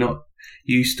situation you're not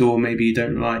used to or maybe you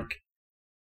don't like?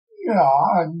 Yeah,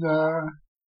 and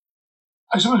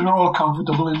I suppose we're all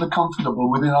comfortable in the comfortable,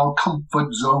 within our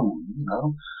comfort zone,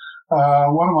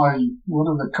 One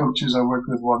of the coaches I worked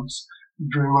with once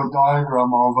drew a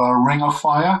diagram of a ring of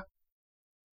fire,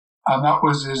 and that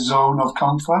was his zone of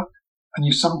comfort.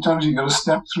 And sometimes you got to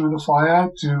step through the fire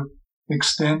to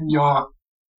extend your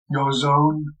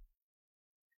zone.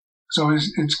 So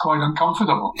it's quite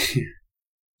uncomfortable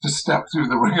to step through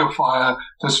the ring of fire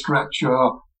to stretch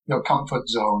your comfort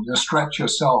zone, to stretch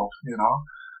yourself,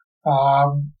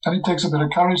 And it takes a bit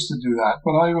of courage to do that.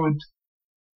 But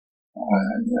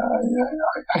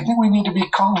I think we need to be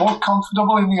more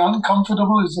comfortable in the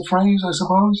uncomfortable is the phrase, I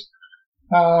suppose.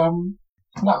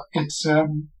 Look, it's,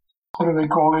 what do they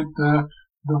call it? The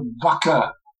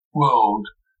VUCA world,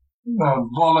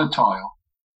 volatile,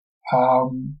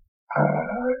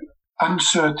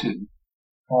 uncertain,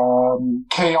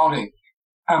 chaotic,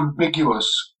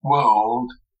 ambiguous world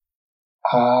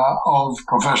of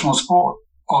professional sport,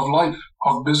 of life,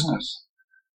 of business.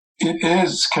 It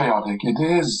is chaotic. It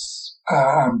is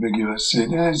ambiguous.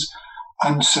 It is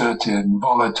uncertain,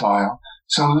 volatile.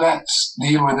 So let's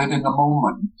deal with it in the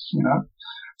moment.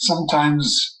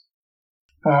 Sometimes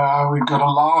we've got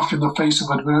to laugh in the face of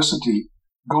adversity,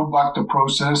 go back to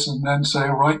process, and then say,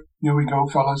 right, here we go,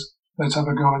 fellas. Let's have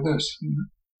a go at this.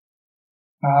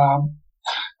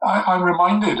 I'm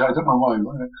reminded, I don't know why,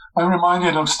 I'm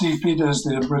reminded of Steve Peters,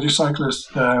 the British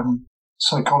cyclist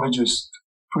psychologist,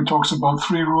 who talks about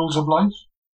 3 rules of life.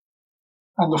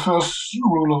 And the first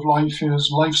rule of life is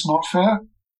life's not fair.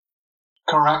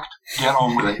 Correct. Get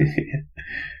on with it.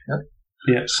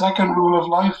 Yeah. Second rule of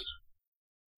life,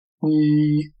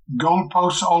 the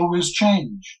goalposts always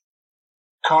change.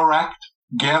 Correct.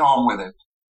 Get on with it.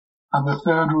 And the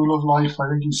third rule of life, I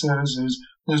think he says, is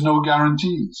there's no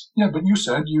guarantees. Yeah, but you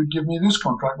said you'd give me this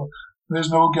contract.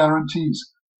 There's no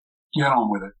guarantees. Get on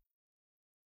with it.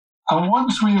 And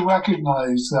once we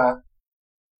recognize that,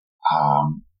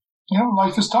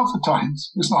 life is tough at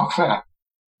times. It's not fair.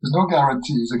 There's no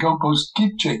guarantees. The goalposts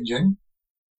keep changing,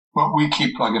 but we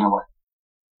keep plugging away.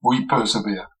 We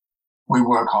persevere. We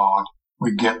work hard.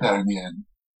 We get there in the end.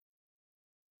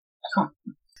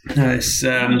 No, it's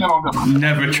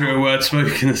never a truer word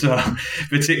spoken as well,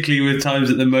 particularly with times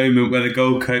at the moment where the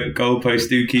goalposts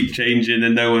do keep changing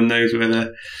and no one knows where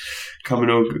they're coming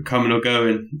or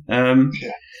going.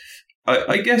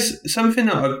 I guess something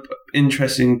that I'm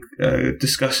interested in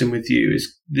discussing with you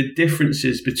is the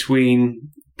differences between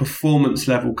performance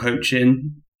level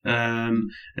coaching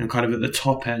and kind of at the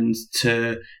top end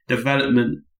to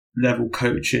development level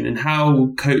coaching, and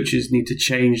how coaches need to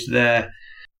change the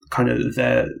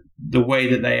way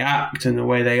that they act and the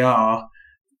way they are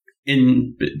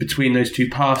in between those two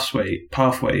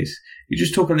pathways. You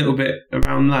just talk a little bit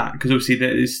around that, because obviously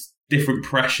there is different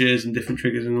pressures and different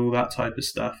triggers and all that type of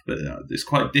stuff, but it's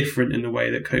quite different in the way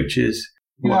that coaches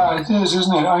work. Yeah, it is,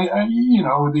 isn't it?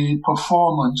 The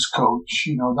performance coach,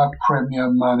 that premier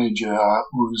manager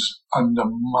who's under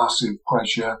massive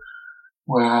pressure,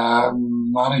 where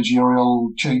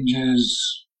managerial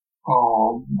changes.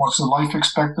 Oh, what's the life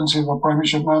expectancy of a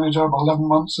Premiership manager? About 11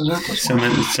 months, is it?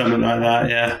 Something like that,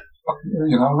 yeah.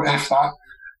 If that.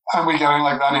 And we're getting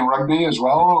like that in rugby as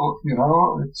well.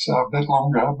 It's a bit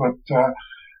longer, but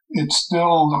it's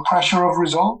still the pressure of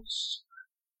results.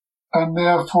 And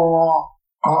therefore,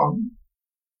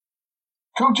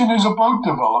 coaching is about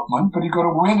development, but you've got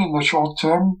to win in the short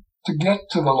term to get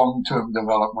to the long-term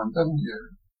development. And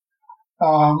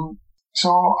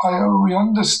so we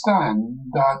understand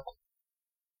that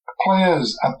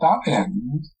players at that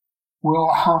end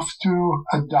will have to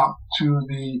adapt to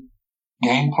the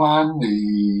game plan,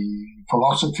 the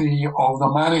philosophy of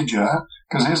the manager,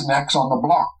 because his neck's on the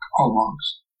block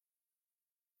almost.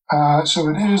 So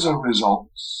it is a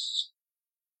result.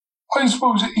 I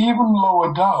suppose even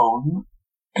lower down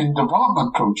in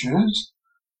development coaches,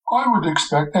 I would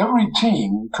expect every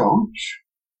team coach,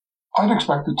 I'd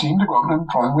expect the team to go out and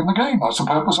try and win the game. That's the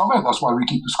purpose of it. That's why we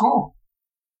keep the score.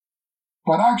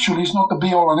 But actually, it's not the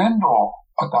be-all and end-all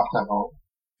at that level.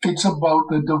 It's about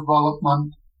the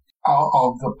development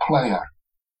of the player.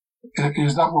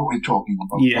 Is that what we're talking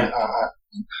about? Yeah.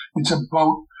 It's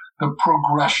about the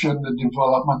progression, the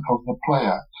development of the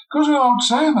player. Because without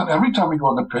saying that, every time we go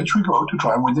on the pitch, we go out to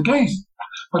try and win the game.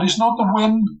 But it's not the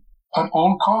win at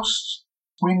all costs.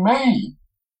 We may,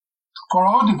 for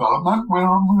our development,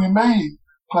 we may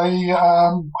play,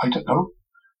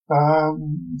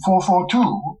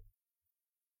 4-4-2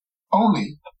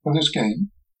 only for this game.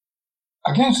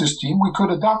 Against this team, we could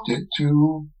adapt it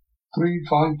to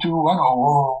 3-5-2-1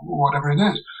 or whatever it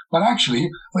is. But actually,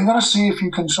 we've got to see if you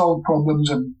can solve problems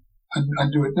and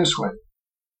do it this way.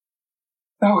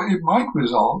 Now, it might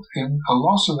result in a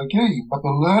loss of the game, but the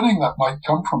learning that might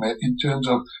come from it in terms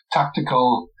of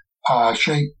tactical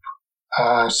shape,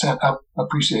 set-up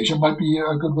appreciation might be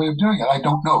a good way of doing it. I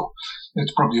don't know.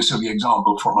 It's probably a silly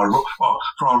example from a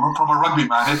rugby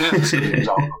man. It is a silly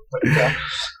example. But,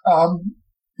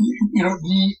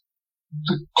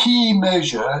 the key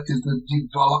measure is the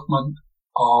development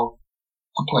of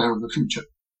a player of the future.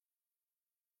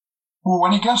 Well,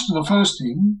 when he gets to the first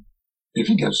team, if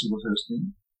he gets to the first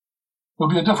team,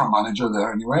 there'll be a different manager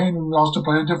there anyway, and he has to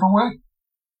play a different way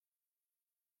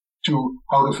to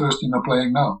how the first team are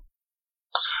playing now.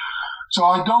 So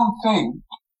I don't think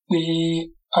the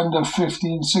under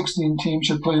 15, 16 team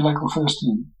should play like the first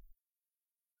team.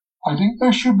 I think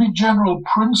there should be general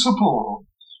principles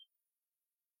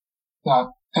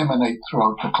that emanate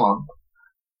throughout the club.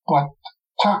 But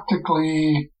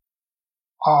tactically,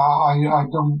 I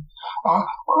don't.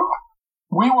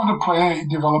 We want to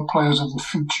develop players of the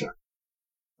future.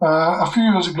 A few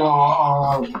years ago,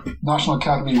 our National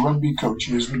Academy rugby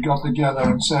coaches, we got together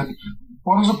and said,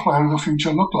 what does a player of the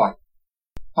future look like?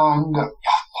 And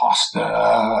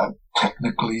faster,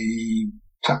 technically,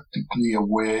 tactically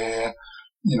aware,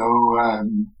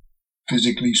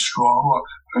 physically strong.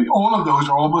 All of those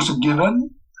are almost a given.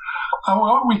 And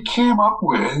what we came up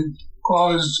with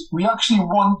was we actually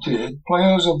wanted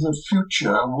players of the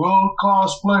future,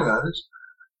 world-class players,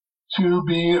 to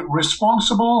be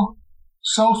responsible,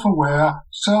 self-aware,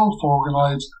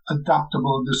 self-organized,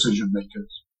 adaptable decision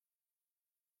makers.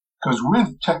 Because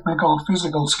with technical,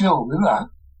 physical skill, with that,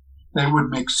 they would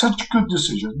make such good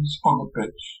decisions on the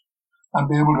pitch and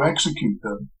be able to execute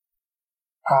them.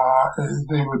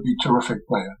 They would be terrific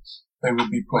players. They would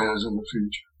be players of the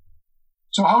future.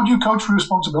 So how do you coach for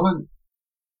responsibility?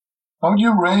 How do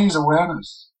you raise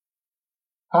awareness?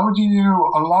 How do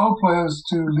you allow players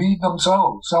to lead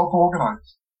themselves,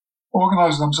 self-organize,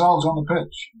 organize themselves on the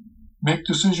pitch, make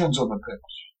decisions on the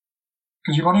pitch?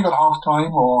 Because you've only got half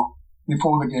time or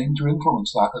before the game to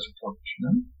influence that as a coach. You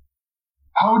know?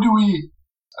 How do we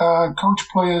coach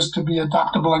players to be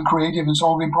adaptable and creative in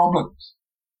solving problems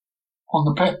on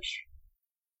the pitch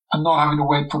and not having to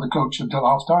wait for the coach until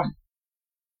half time?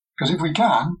 Because if we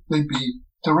can, they'd be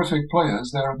terrific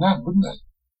players there and then, wouldn't they?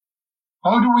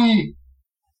 How do we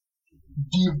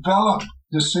develop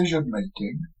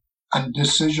decision-making and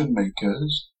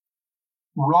decision-makers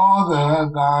rather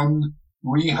than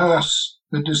rehearse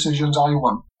the decisions I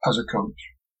want as a coach?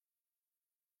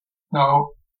 Now,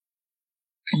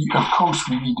 of course,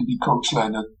 we need to be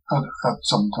coach-led at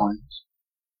some times.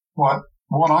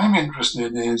 What I'm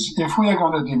interested in is if we are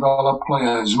going to develop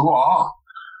players who are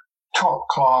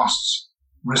top-class,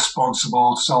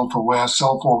 responsible, self-aware,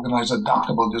 self-organized,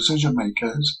 adaptable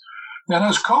decision-makers, then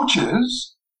as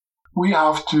coaches, we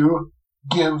have to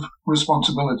give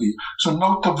responsibility. So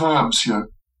note the verbs here.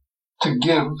 To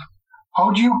give.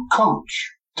 How do you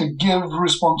coach to give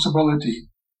responsibility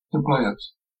to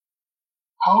players?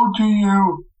 How do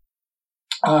you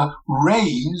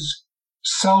raise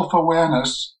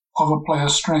self-awareness of a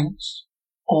player's strengths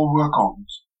or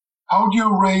work-ons? How do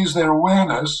you raise their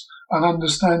awareness and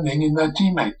understanding in their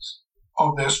teammates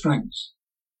of their strengths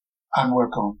and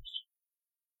work-ons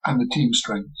and the team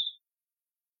strengths?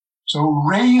 So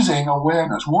raising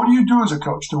awareness. What do you do as a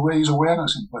coach to raise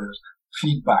awareness in players?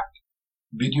 Feedback,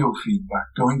 video feedback,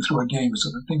 going through a game,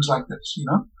 sort of things like this, you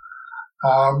know?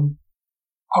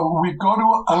 We've got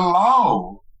to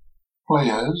allow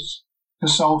players to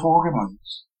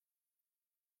self-organize,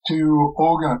 to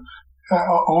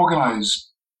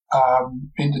organize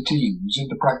into teams,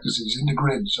 into practices, into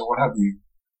grids, or what have you,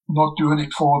 not doing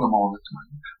it for them all the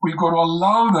time. We've got to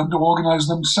allow them to organize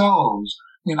themselves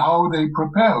in how they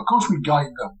prepare. Of course, we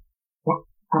guide them, but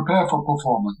prepare for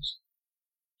performance.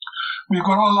 We've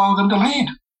got to allow them to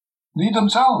lead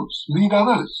themselves, lead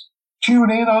others, tune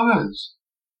in others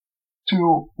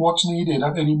to what's needed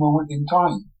at any moment in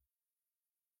time.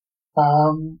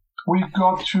 We've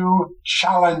got to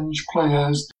challenge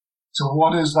players. So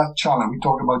what is that challenge? We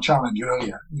talked about challenge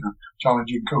earlier,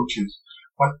 challenging coaches.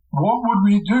 But what would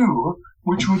we do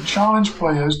which would challenge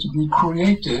players to be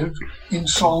creative in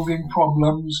solving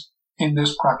problems in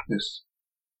this practice?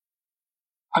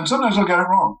 And sometimes they'll get it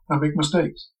wrong and make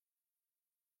mistakes.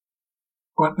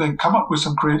 But they come up with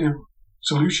some creative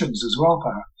solutions as well,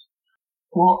 perhaps.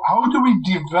 Well, how do we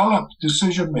develop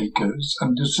decision makers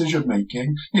and decision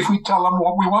making if we tell them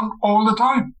what we want all the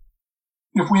time?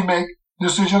 If we make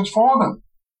decisions for them.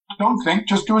 Don't think,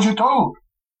 just do as you're told.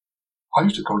 I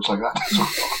used to coach like that as well.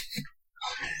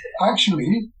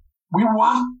 Actually, we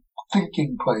want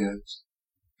thinking players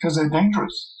because they're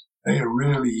dangerous. They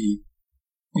really,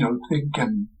 think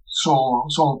and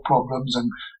solve problems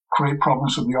and create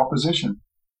problems for the opposition.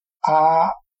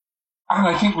 And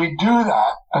I think we do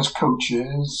that as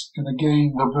coaches. And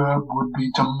again, the verb would be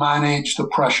to manage the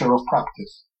pressure of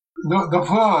practice. The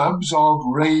verbs of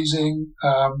raising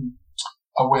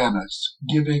awareness,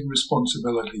 giving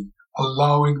responsibility,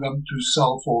 allowing them to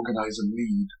self-organize and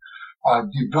lead,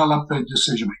 develop their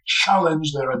decision,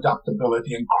 challenge their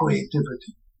adaptability and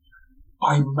creativity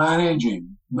by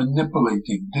managing,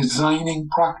 manipulating, designing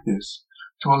practice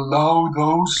to allow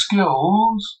those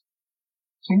skills,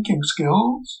 thinking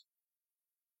skills,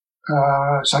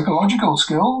 psychological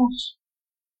skills,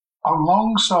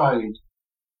 alongside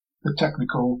the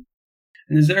technical.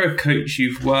 And is there a coach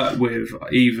you've worked with,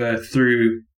 either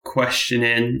through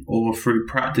questioning or through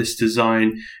practice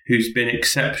design, who's been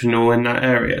exceptional in that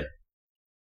area?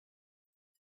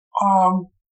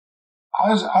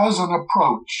 As an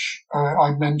approach,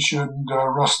 I mentioned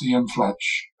Rusty and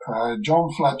Fletch. John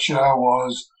Fletcher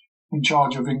was in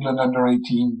charge of England under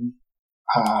 18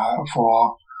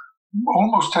 for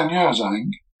almost 10 years, I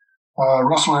think.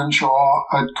 Russell Henshaw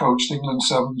had coached England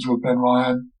Sevens with Ben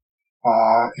Ryan.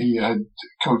 He had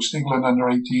coached England under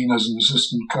 18 as an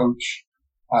assistant coach,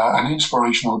 an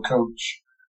inspirational coach.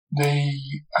 And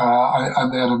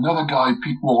they had another guy,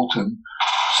 Pete Walton.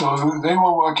 So they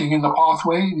were working in the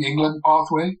pathway, the England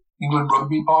pathway, England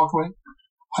rugby pathway,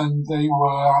 and they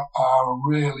were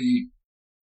really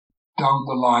down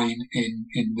the line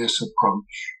in this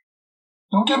approach.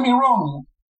 Don't get me wrong,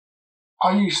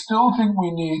 I still think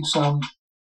we need some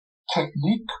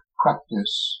technique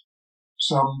practice,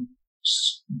 some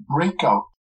breakout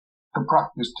to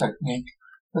practice technique,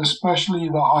 especially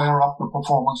the higher up the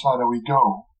performance ladder we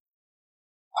go.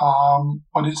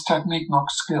 But it's technique,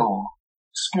 not skill.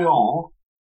 Skill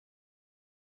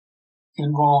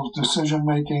involves decision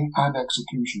making and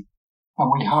execution,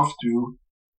 and we have to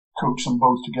coach them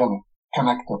both together,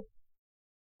 connect them.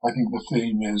 I think the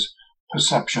theme is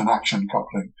perception action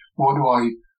coupling.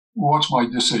 What's my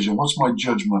decision? What's my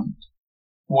judgment?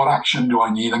 What action do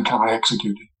I need and can I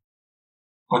execute it?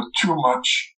 But too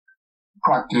much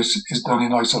practice is done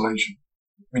in isolation.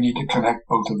 We need to connect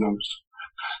both of those.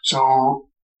 So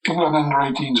England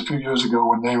under-18s a few years ago,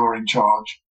 when they were in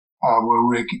charge,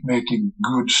 were making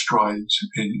good strides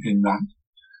in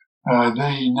that.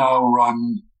 They now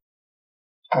run,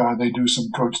 they do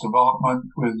some coach development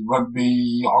with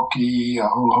rugby, hockey, a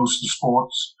whole host of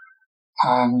sports,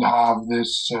 and have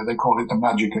this, they call it the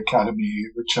Magic Academy,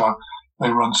 which they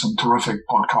run some terrific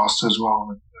podcasts as well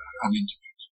and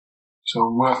interviews. So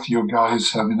worth your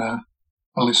guys having a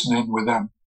listen in with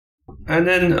them. And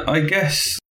then I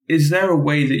guess, is there a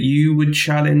way that you would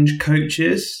challenge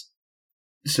coaches?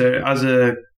 So as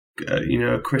a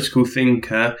critical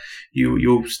thinker,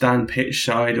 you'll stand pitch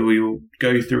side or you'll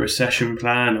go through a session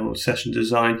plan or session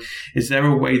design. Is there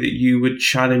a way that you would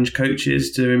challenge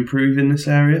coaches to improve in this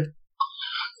area?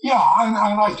 Yeah, and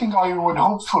I think I would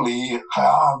hopefully,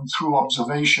 through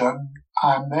observation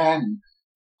and then,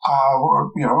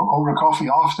 over coffee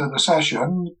after the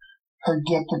session,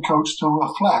 get the coach to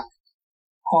reflect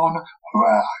on,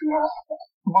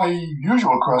 my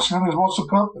usual question is, what's the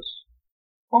purpose?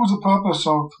 What was the purpose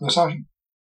of the session?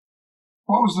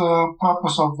 What was the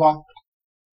purpose of that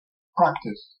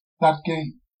practice, that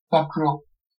game, that drill?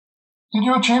 Did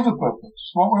you achieve the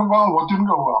purpose? What went well? What didn't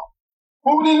go well?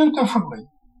 What would you do differently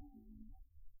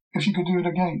if you could do it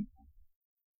again?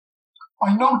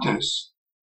 I noticed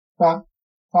that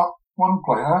one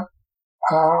player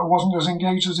wasn't as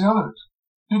engaged as the others.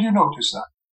 Did you notice that?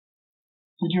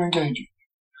 Did you engage it?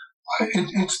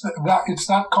 It's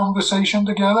that conversation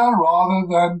together rather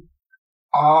than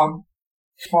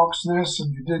Fox this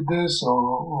and you did this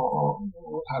or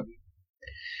what have you.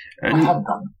 I have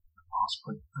done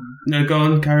it. No, go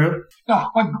on, carry on. Yeah,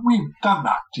 we've done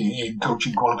that in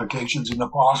coaching qualifications in the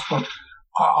past, but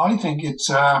I think it's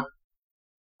a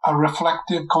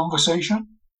reflective conversation.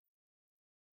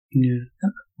 Yeah.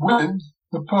 With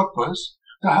the purpose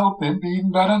to help him be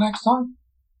even better next time.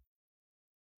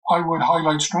 I would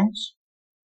highlight strengths.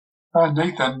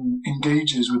 Nathan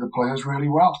engages with the players really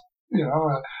well.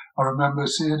 I remember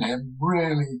seeing him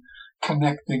really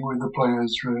connecting with the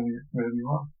players really, really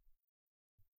well.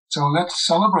 So let's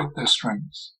celebrate their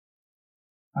strengths.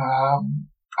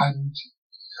 And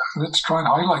let's try and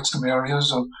highlight some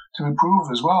areas to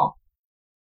improve as well.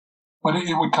 But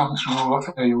it would come through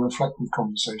a reflective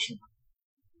conversation.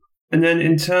 And then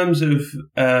in terms of,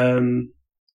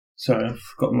 sorry, I've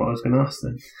forgotten what I was going to ask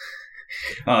then.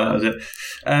 Oh, that was it.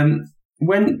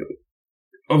 When,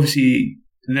 obviously,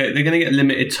 they're going to get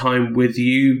limited time with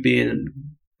you being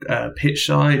pitch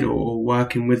side or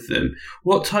working with them.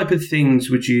 What type of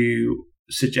things would you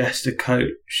suggest a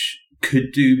coach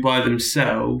could do by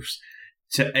themselves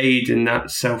to aid in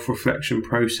that self-reflection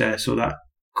process or that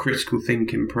critical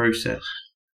thinking process?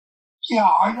 Yeah,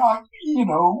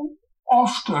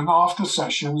 often after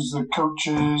sessions, the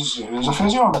coaches, there's a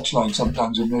physio on the touchline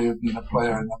sometimes who may have been a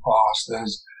player in the past.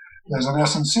 There's an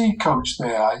S&C coach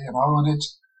there, and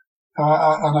it's,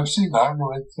 and I've seen that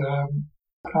with,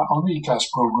 on the ECAS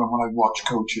program when I watch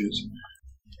coaches.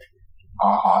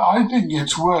 I think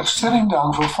it's worth sitting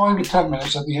down for 5 or 10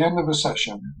 minutes at the end of a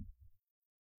session.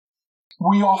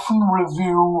 We often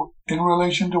review in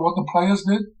relation to what the players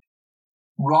did,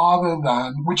 rather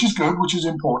than, which is good, which is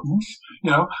important.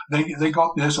 They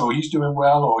got this, or he's doing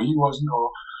well, or he wasn't,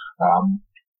 or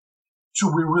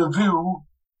so we review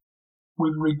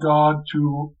with regard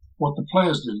to what the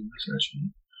players did in the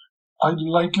session. I'd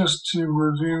like us to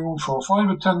review for 5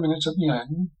 or 10 minutes at the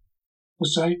end to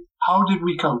say, how did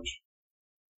we coach?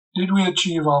 Did we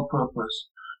achieve our purpose?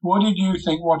 What did you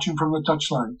think watching from the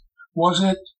touchline?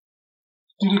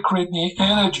 Did it create the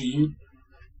energy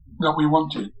that we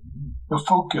wanted? The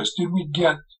focus? Did we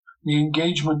get the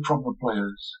engagement from the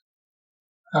players?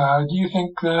 Do you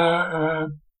think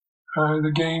the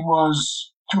game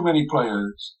was too many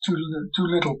players, too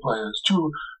little players,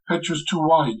 pitch was too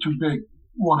wide, too big,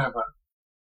 whatever?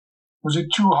 Was it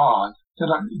too hard? Do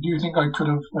you think I could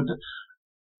have?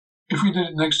 If we did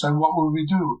it next time, what would we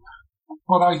do?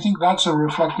 But I think that's a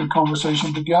reflective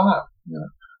conversation together. Yeah.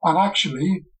 And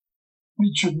actually,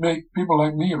 it should make people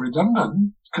like me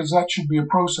redundant, because that should be a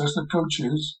process that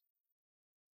coaches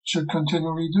should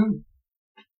continually do.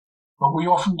 But we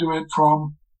often do it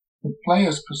from the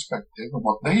player's perspective of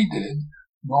what they did,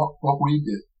 not what we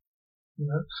did. You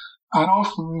know? And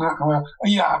often,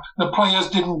 the players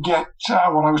didn't get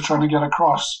what I was trying to get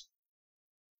across.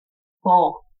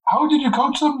 Well, how did you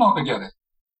coach them not to get it?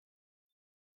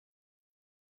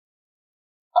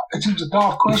 It seems a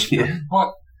daft question,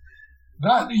 but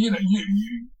that,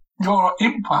 your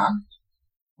impact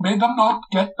made them not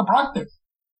get the practice.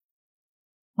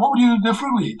 What would you do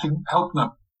differently to help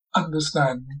them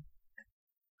understand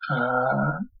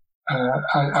and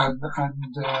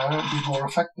be more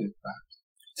effective?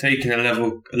 Taking a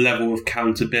level of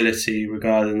accountability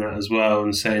regarding that as well,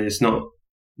 and saying it's not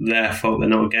their fault they're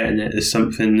not getting it. It's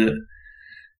something that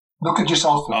look at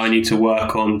yourself first. I need to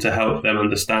work on to help them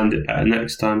understand it better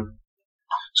next time.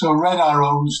 So Red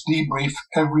Arrows debrief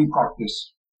every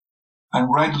practice, and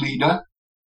Red Leader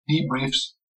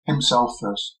debriefs himself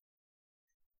first.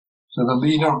 So the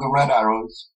leader of the Red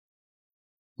Arrows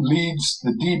leads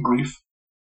the debrief,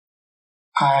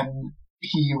 and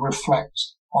he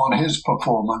reflects on his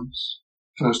performance,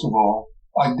 first of all,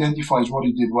 identifies what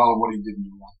he did well and what he didn't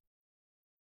do well.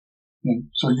 And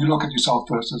so you look at yourself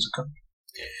first as a coach.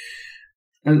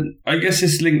 And I guess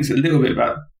this links a little bit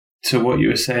back to what you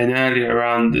were saying earlier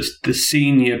around the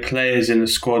senior players in a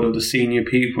squad, or the senior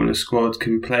people in a squad,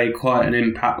 can play quite an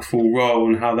impactful role,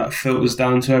 and how that filters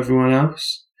down to everyone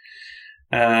else.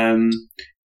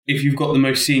 If you've got the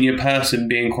most senior person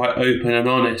being quite open and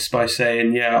honest by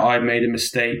saying, I made a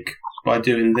mistake by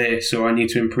doing this, or I need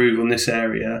to improve on this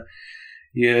area,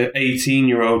 your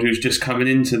 18-year-old who's just coming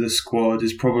into the squad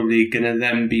is probably going to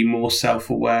then be more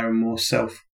self-aware and more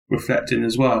self-reflecting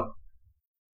as well.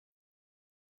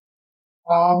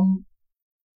 I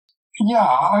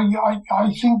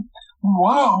think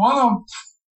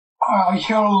I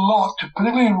hear a lot,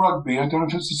 particularly in rugby, I don't know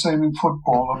if it's the same in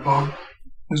football, about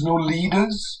there's no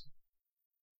leaders.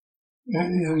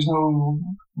 There's no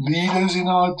leaders in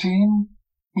our team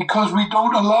because we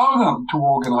don't allow them to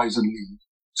organize and lead,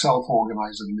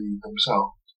 self-organize and lead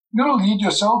themselves. You've got to lead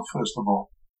yourself, first of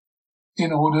all,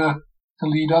 in order to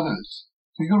lead others.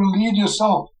 So you've got to lead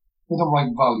yourself with the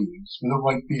right values, with the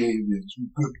right behaviors,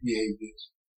 with good behaviors,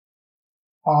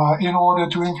 in order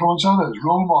to influence others,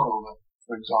 role model them,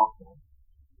 for example.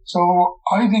 So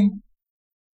I think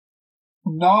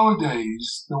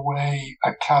nowadays, the way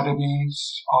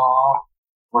academies are,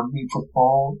 rugby,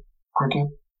 football, cricket,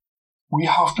 we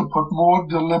have to put more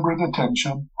deliberate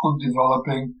attention on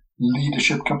developing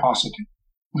leadership capacity,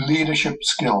 leadership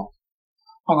skill.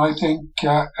 And I think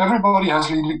everybody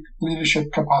has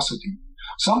leadership capacity.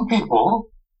 Some people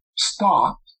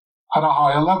start at a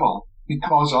higher level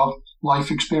because of life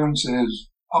experiences,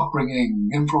 upbringing,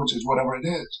 influences, whatever it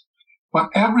is. But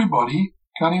everybody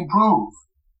can improve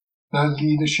their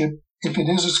leadership if it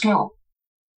is a skill.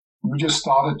 We just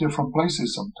start at different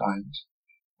places sometimes.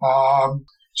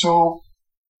 So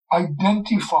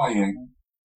identifying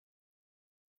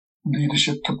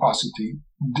leadership capacity,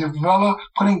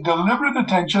 putting deliberate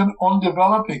attention on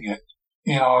developing it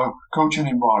in our coaching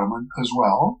environment as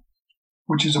well,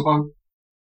 which is about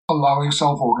allowing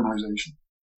self-organization.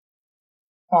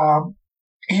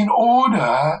 In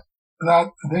order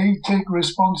that they take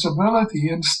responsibility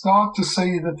and start to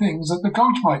say the things that the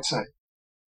coach might say.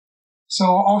 So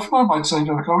often I might say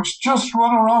to the coach, just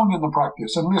run around in the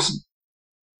practice and listen.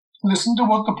 Listen to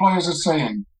what the players are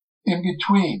saying in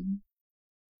between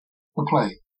the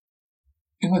play,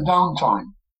 in the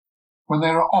downtime, when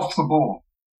they're off the ball.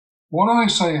 What are they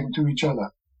saying to each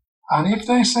other? And if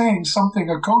they're saying something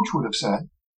a coach would have said,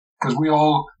 because we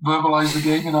all verbalize the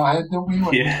game in our head, don't we,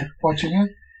 when watching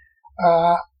it?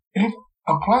 If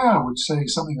a player would say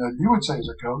something that you would say as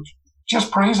a coach,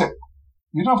 just praise it.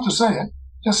 You don't have to say it.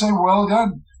 Just say, well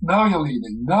done. Now you're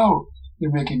leading. Now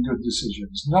you're making good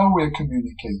decisions. Now we're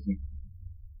communicating.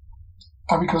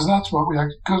 And because that's what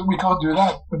because we can't do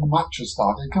that when the match has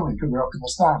started, can we? Because we're up in the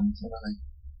stands and everything.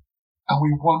 And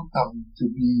we want them to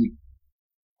be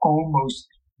almost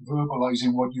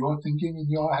verbalizing what you're thinking in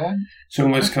your head. So it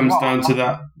almost comes down to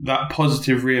that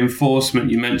positive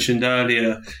reinforcement you mentioned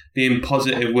earlier, being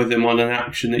positive with them on an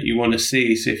action that you want to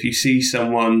see. So if you see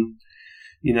someone,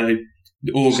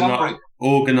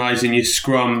 organising your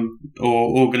scrum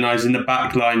or organising the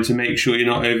back line to make sure you're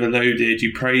not overloaded,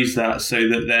 you praise that so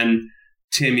that then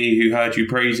Timmy, who heard you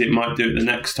praise it, might do it the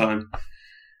next time.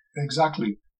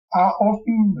 Exactly.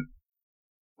 Often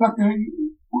Look,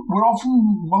 we're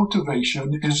often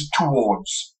motivation is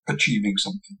towards achieving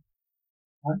something.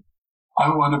 Right? I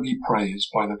want to be praised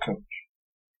by the coach.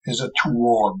 Is a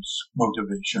towards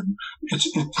motivation.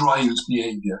 It drives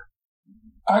behavior.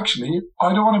 Actually,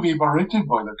 I don't want to be berated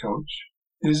by the coach.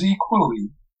 Is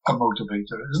equally a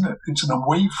motivator, isn't it? It's an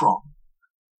away from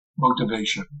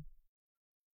motivation.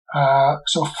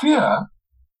 So fear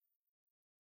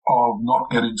of not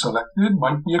getting selected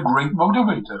might be a great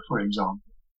motivator, for example.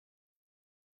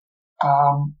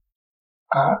 A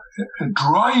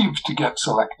drive to get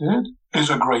selected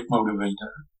is a great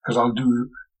motivator, because I'll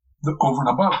do the over and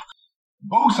above.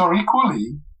 Both are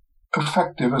equally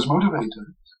effective as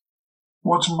motivators.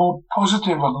 What's more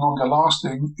positive and longer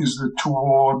lasting is the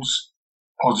towards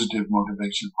positive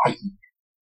motivation, I think.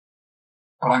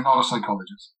 But I'm not a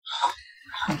psychologist.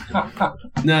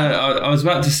 No, I was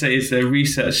about to say, is there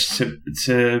research to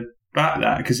back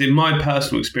that? Because in my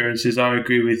personal experiences, I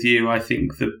agree with you. I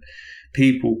think that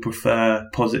people prefer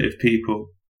positive people.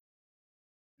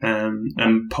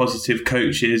 And positive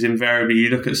coaches, invariably, you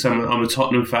look at someone, I'm a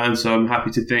Tottenham fan, so I'm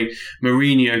happy to think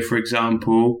Mourinho, for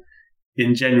example,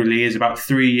 generally is about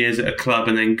 3 years at a club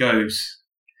and then goes.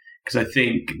 Because I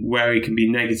think where he can be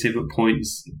negative at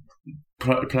points,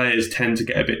 players tend to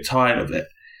get a bit tired of it.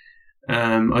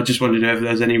 I just wondered if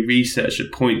there's any research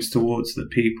that points towards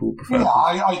that people prefer.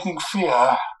 Yeah, I think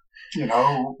fear,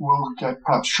 will get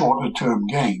perhaps shorter term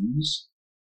gains.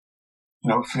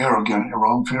 Fear of getting it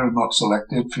wrong, fear of not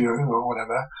selected, fear or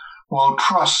whatever. Well,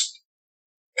 trust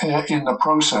in the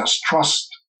process, trust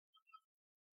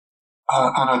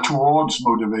and a towards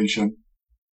motivation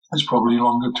is probably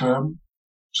longer term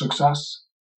success.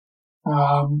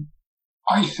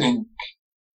 I think,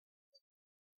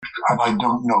 and I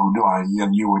don't know, do I?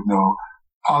 And you would know,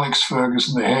 Alex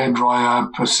Ferguson, the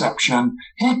hairdryer, perception,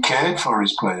 he cared for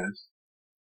his players.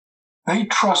 They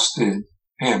trusted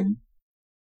him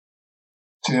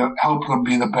to help them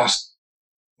be the best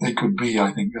they could be,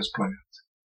 I think, as players.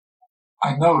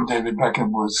 I know David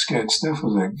Beckham was scared stiff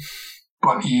of him,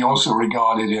 but he also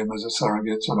regarded him as a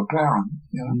surrogate sort of parent.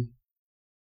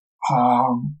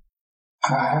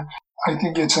 I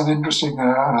think it's an interesting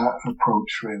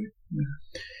approach, really. Yeah.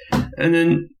 And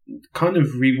then kind of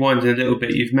rewinding a little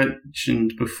bit, you've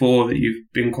mentioned before that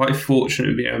you've been quite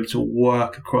fortunate to be able to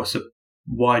work across a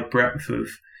wide breadth of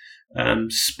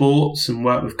sports and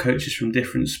work with coaches from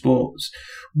different sports.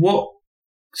 What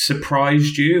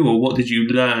surprised you, or what did you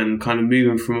learn kind of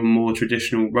moving from a more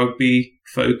traditional rugby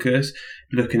focus,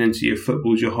 looking into your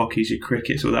footballs, your hockeys, your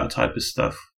crickets, all that type of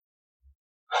stuff?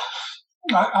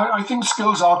 I think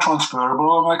skills are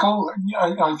transferable, Michael.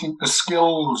 I think the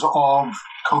skills of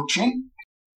coaching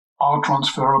are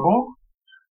transferable.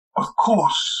 Of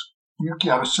course, you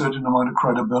get a certain amount of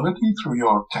credibility through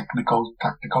your tactical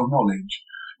knowledge.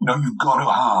 You've got to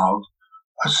have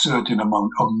a certain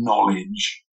amount of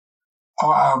knowledge.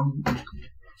 But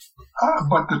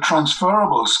the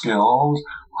transferable skills,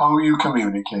 how you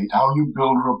communicate, how you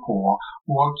build rapport,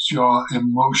 what's your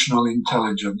emotional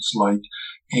intelligence like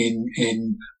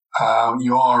in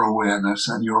your awareness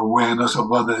and your awareness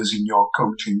of others in your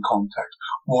coaching context,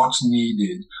 what's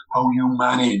needed, how you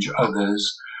manage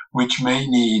others, which may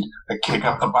need a kick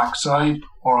up the backside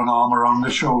or an arm around the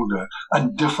shoulder,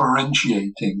 and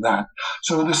differentiating that.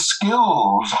 So the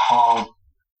skills of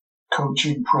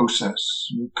coaching process,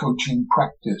 coaching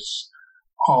practice,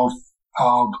 of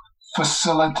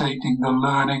facilitating the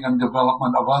learning and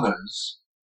development of others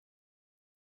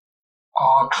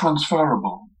are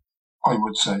transferable, I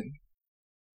would say.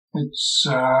 It's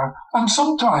and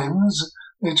sometimes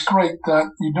it's great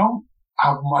that you don't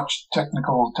have much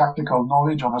tactical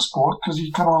knowledge on a sport, because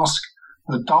you can ask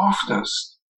the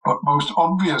daftest but most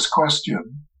obvious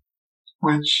question,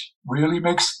 which really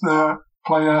makes the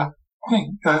player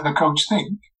think, the coach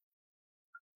think,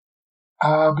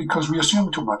 because we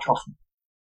assume too much often.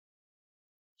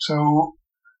 So,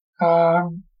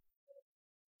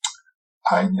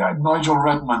 Nigel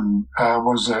Redman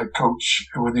was a coach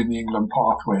within the England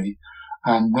pathway,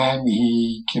 and then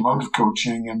he came out of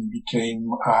coaching and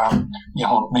became, he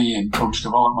helped me in coach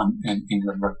development in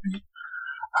England rugby.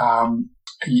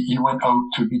 He went out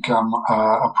to become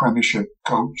a premiership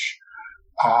coach.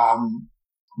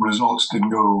 Results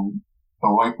didn't go the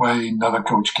right way. Another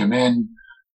coach came in,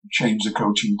 changed the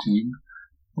coaching team.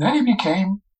 Then he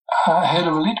became head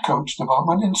of elite coach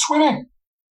development in swimming.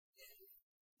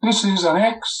 This is an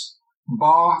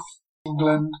ex-Bath,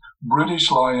 England,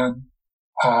 British Lion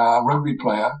rugby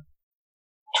player,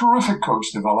 terrific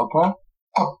coach developer.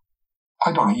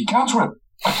 I don't think he can swim.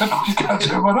 I don't know if he can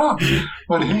swim or not.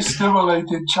 But he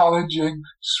stimulated challenging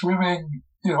swimming,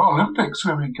 Olympic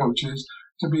swimming coaches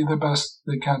to be the best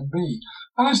they can be.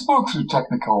 And it's not through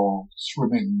technical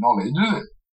swimming knowledge, is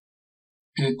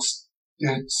it? It's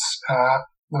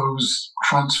those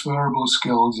transferable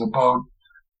skills about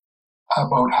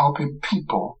helping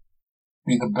people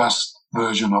be the best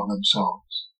version of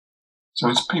themselves. So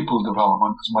it's people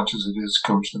development as much as it is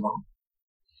coach development.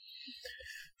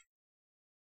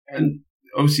 And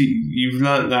obviously, you've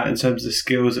learnt that in terms of the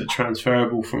skills that are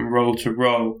transferable from role to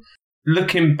role.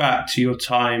 Looking back to your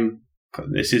time,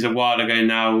 this is a while ago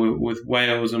now with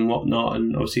Wales and whatnot,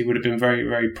 and obviously it would have been a very,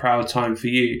 very proud time for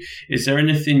you. Is there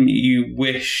anything you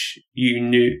wish you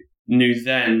knew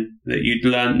then that you'd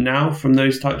learnt now from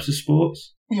those types of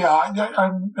sports? Yeah,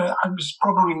 I'm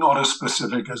probably not as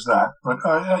specific as that, but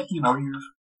I've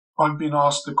been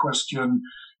asked the question,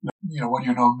 what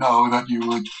you know now that you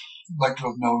would like to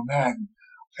have known then,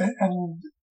 and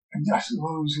I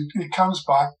suppose it comes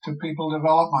back to people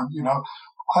development.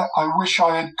 I wish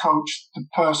I had coached the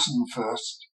person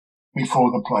first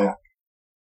before the player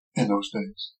in those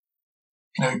days.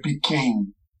 It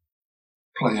became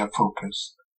player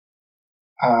focused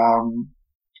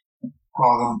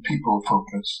rather than people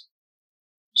focused.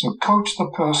 So coach the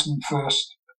person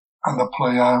first and the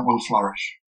player will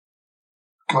flourish.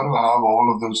 Got to have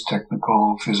all of those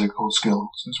technical, physical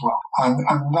skills as well. And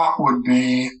that would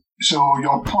be, so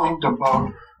your point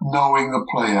about knowing the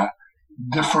player,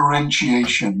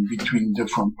 differentiation between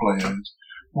different players,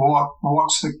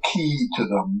 what's the key to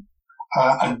them,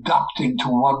 adapting to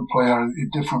one player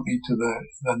differently to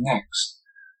the next,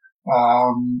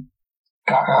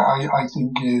 I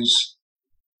think is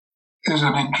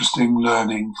an interesting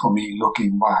learning for me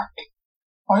looking back.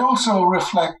 I also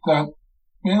reflect that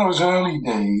in those early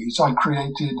days, I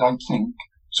created, I think,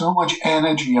 so much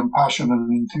energy and passion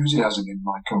and enthusiasm in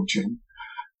my coaching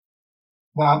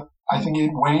that I think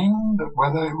it waned,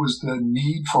 whether it was the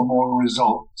need for more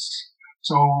results.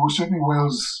 So certainly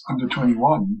Wales under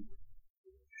 21,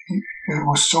 it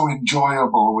was so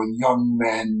enjoyable with young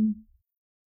men.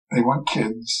 They weren't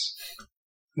kids.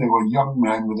 They were young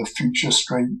men with a future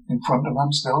straight in front of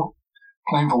them still,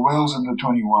 playing for Wales under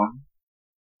 21.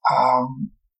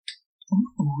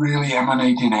 Really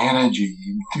emanating energy,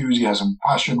 enthusiasm,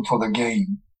 passion for the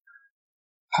game.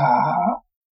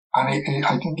 And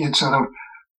I think it's sort of,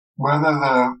 whether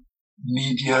the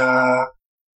media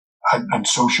and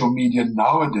social media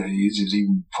nowadays is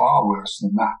even far worse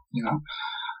than that,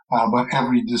 but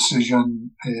every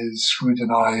decision is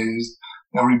scrutinized.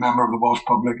 Every member of the Welsh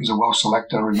public is a Welsh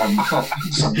selector, remember,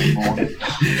 Sunday morning.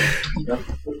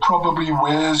 It probably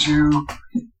wears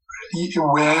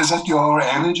at your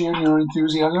energy and your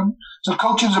enthusiasm. So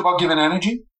coaching is about giving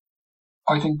energy.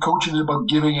 I think coaching is about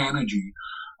giving energy.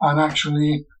 And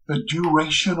actually, the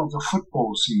duration of the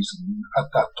football season at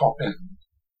that top end,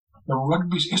 the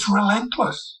rugby, it's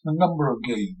relentless, the number of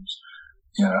games.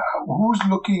 Who's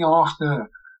looking after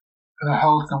the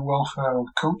health and welfare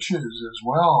of coaches as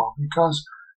well? Because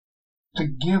to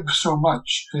give so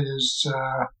much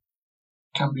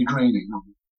can be draining.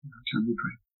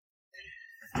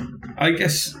 I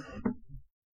guess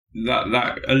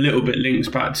that a little bit links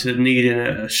back to needing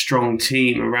a strong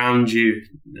team around you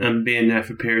and being there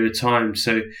for a period of time,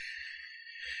 so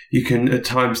you can at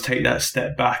times take that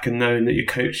step back and knowing that your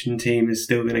coaching team is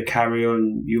still going to carry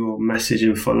on your message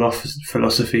and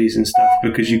philosophies and stuff,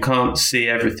 because you can't see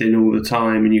everything all the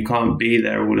time and you can't be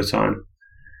there all the time.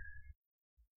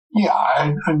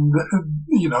 Yeah, and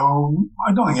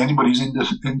I don't think anybody's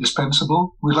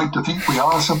indispensable. We like to think we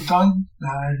are sometimes,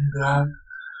 and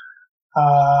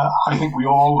I think we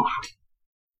all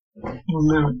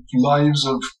live lives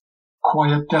of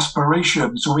quiet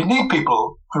desperation. So we need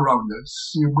people around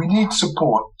us. We need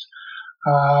support.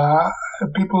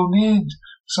 People need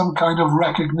some kind of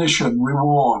recognition,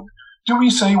 reward. Do we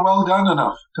say well done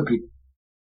enough to people?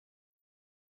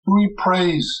 Do we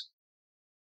praise?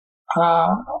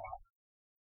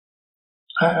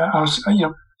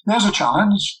 There's a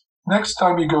challenge. Next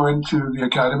time you go into the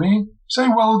academy, say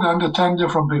well done to 10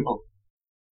 different people.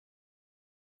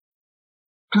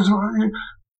 Because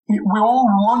we all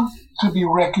want to be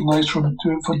recognized for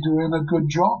doing a good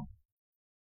job.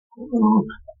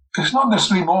 It's not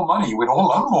necessarily more money. We'd all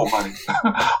love more money.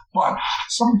 But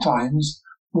sometimes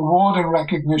reward and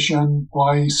recognition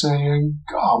by saying,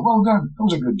 "Oh, well done. That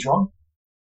was a good job,"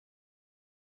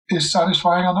 is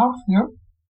satisfying enough,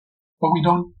 but we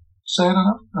don't say it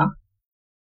enough. Huh?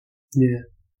 Yeah.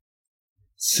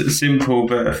 Simple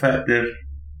but effective.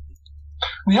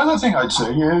 The other thing I'd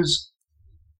say is,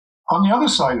 on the other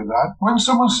side of that, when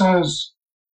someone says,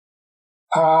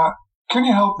 "Can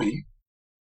you help me?"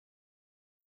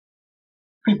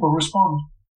 people respond.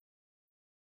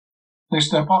 They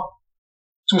step up.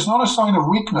 So it's not a sign of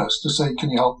weakness to say, can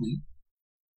you help me?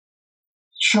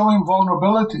 Showing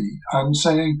vulnerability and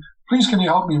saying, please, can you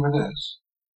help me with this?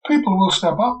 People will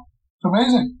step up. It's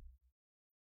amazing.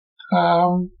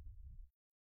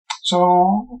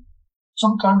 So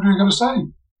sometimes we're going to say,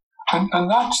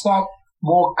 and that's that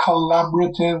more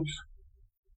collaborative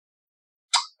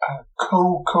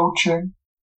co-coaching,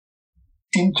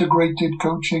 integrated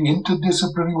coaching,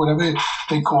 interdisciplinary, whatever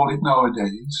they call it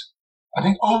nowadays. I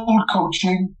think old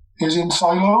coaching is in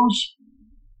silos,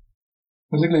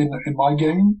 particularly in my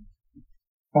game.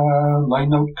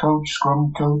 Line-out coach,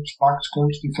 scrum coach, backs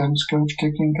coach, defense coach,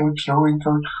 kicking coach, throwing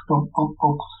coach.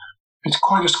 It's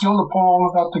quite a skill to pull all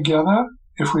of that together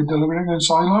if we're delivering in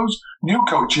silos. New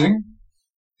coaching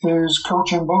is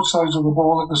coaching both sides of the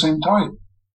ball at the same time.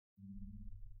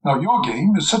 Now, your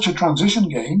game is such a transition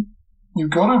game,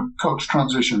 you've got to coach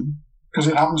transition because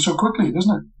it happens so quickly,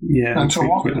 doesn't it? Yeah, and so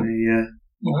often. Yeah.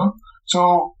 You know?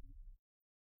 So,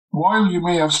 while you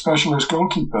may have specialist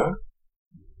goalkeeper,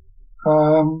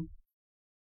 I'm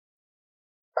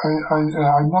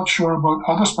not sure about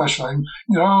other specialists.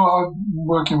 You know, I'm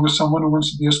working with someone who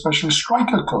wants to be a specialist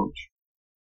striker coach,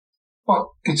 but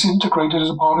it's integrated as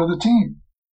a part of the team.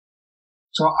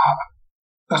 So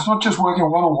that's not just working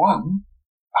one-on-one.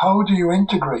 How do you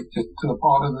integrate it to the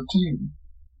part of the team?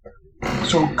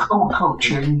 So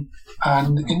co-coaching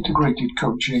and integrated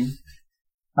coaching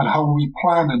and how we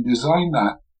plan and design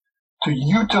that to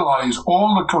utilize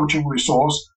all the coaching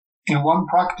resource in one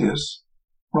practice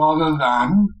rather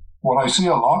than what I see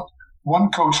a lot,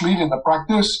 one coach leading the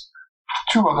practice,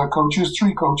 two other coaches,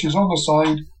 three coaches on the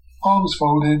side, arms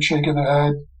folded, shaking their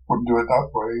head, wouldn't do it that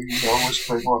way, you know,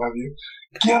 whispering, what have you.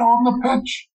 Get on the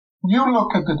pitch. You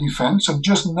look at the defense and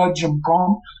just nudge and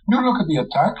prompt. You look at the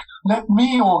attack. Let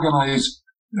me organize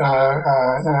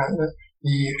the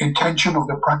intention of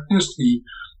the practice, the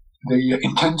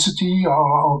intensity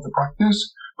of the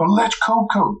practice. But let's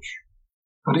co-coach.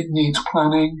 But it needs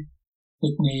planning.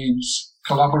 It needs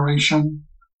collaboration.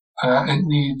 It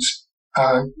needs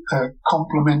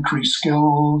complementary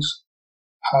skills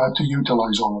to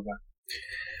utilize all of that.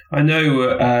 I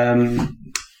know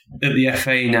at the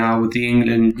FA now with the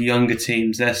England younger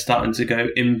teams, they're starting to go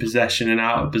in possession and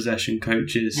out of possession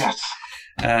coaches. Yes.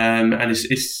 And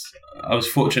it's I was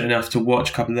fortunate enough to watch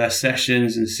a couple of their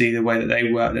sessions and see the way that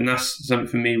they work, and that's something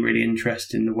for me really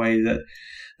interesting, the way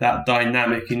that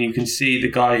dynamic, and you can see the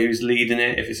guy who's leading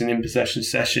it. If it's an in possession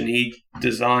session, he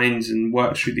designs and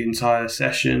works through the entire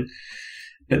session.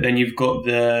 But then you've got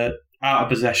the out of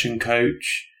possession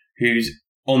coach who's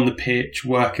on the pitch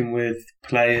working with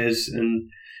players and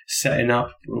setting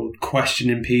up or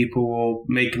questioning people or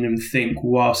making them think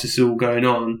whilst it's all going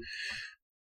on.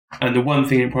 And the one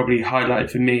thing it probably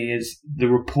highlighted for me is the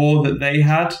rapport that they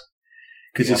had,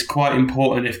 because it's quite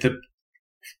important if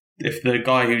the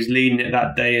guy who's leading it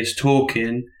that day is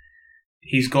talking,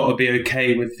 he's got to be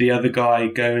okay with the other guy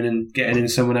going and getting in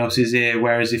someone else's ear.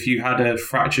 Whereas if you had a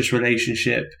fractious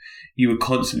relationship, you would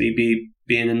constantly be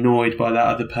being annoyed by that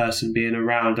other person being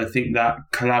around. I think that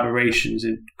collaboration is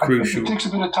crucial. It takes a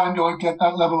bit of time to get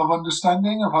that level of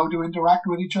understanding of how to interact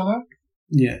with each other.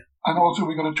 Yeah. And also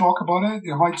we're going to talk about it.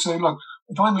 You might say, look,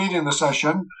 if I'm leading the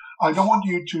session, I don't want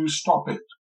you to stop it.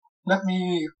 Let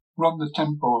me run the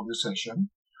tempo of the session.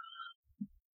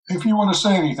 If you want to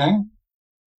say anything,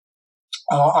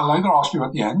 I'll either ask you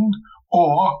at the end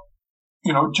or,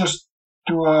 just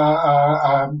do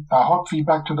a hot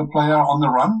feedback to the player on the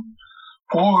run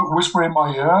or whisper in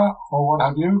my ear or what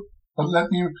have you. But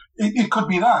it could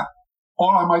be that.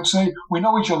 Or I might say, we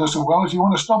know each other so well, if you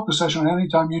want to stop the session at any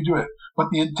time, you do it. But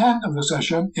the intent of the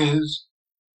session is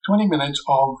 20 minutes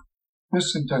of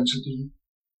this intensity,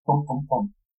 pum, pum,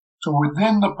 pum. So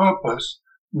within the purpose,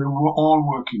 we were all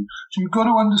working. So you've got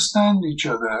to understand each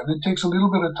other, and it takes a little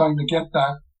bit of time to get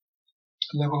that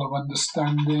level of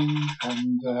understanding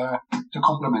and to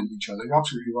complement each other. You're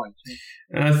absolutely right.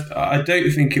 And I don't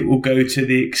think it will go to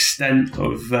the extent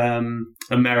of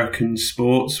American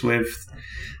sports with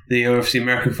the obviously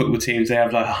American football teams. They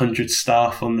have like 100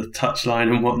 staff on the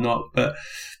touchline and whatnot, but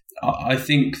I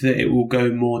think that it will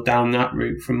go more down that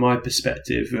route from my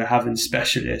perspective, having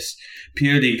specialists,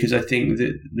 purely because I think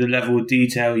that the level of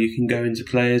detail you can go into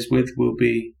players with will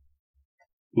be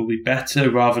better,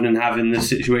 rather than having the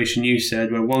situation you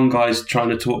said where one guy's trying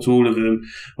to talk to all of them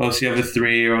whilst the other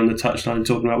three are on the touchline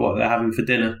talking about what they're having for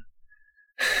dinner.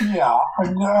 Yeah,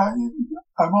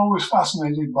 I'm always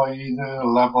fascinated by the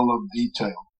level of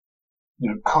detail.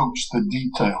 Coach the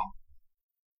detail.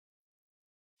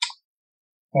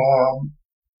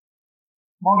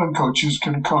 Modern coaches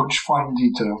can coach fine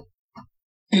detail.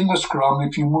 In the scrum,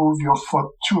 if you move your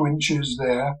foot 2 inches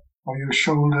there, or your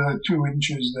shoulder 2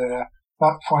 inches there,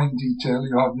 that fine detail,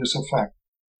 you have this effect.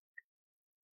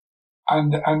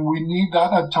 And we need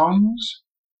that at times.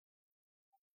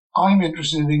 I'm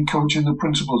interested in coaching the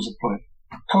principles of play.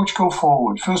 Coach, go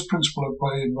forward. First principle of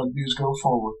play in rugby is go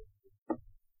forward.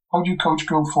 How do you coach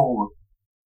go forward?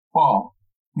 Well,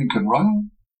 you can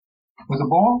run with the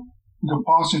ball. You can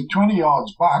pass it 20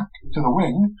 yards back to the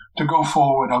wing to go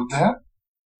forward out there.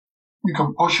 You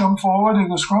can push them forward in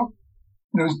the scrum.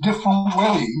 There's different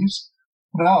ways.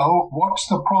 Now, what's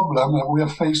the problem that we're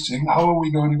facing? How are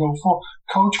we going to go forward?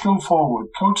 Coach, go forward.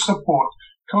 Coach, support.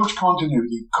 Coach,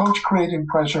 continuity. Coach, creating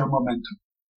pressure and momentum.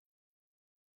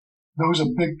 Those are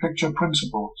big picture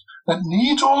principles that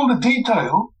needs all the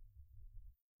detail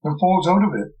that falls out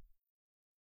of it.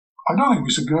 I don't think we're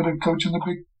so good at coaching the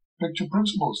big picture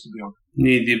principles, to be honest.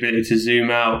 Need the ability to zoom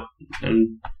out,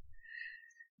 and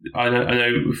I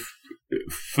know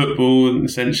football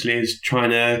essentially is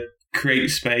trying to create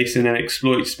space and then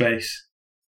exploit space.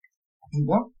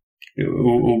 Yeah. It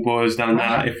all boils down to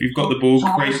that. If you've got the ball,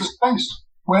 create. Where's the space?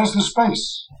 Where's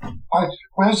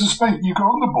the space? You got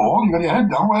on the ball, you got your head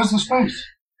down. Where's the space?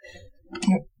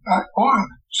 Yeah.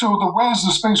 So the where's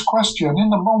the space question in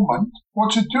the moment,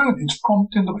 what's it doing? It's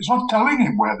prompting it's not telling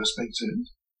him where the space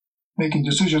is, making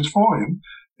decisions for him.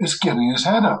 It's getting his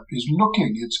head up. He's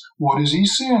looking. It's what is he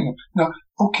seeing? Now,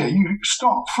 okay, you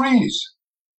stop, freeze.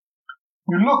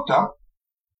 You looked up.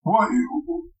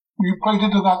 You played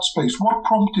into that space. What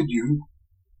prompted you?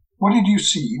 What did you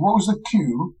see? What was the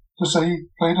cue to say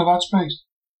play to that space?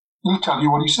 He'll tell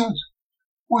you what he says.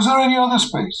 Was there any other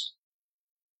space?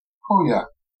 Oh yeah.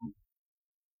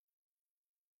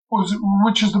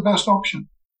 Which is the best option?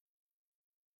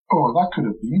 Oh, that could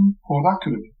have been, or that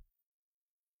could have been.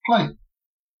 Play.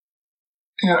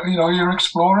 You're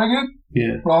exploring it,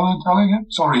 yeah, rather than telling it.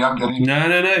 Sorry, I'm getting...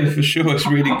 No, for sure. It's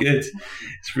really good.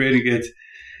 It's really good.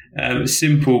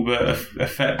 Simple but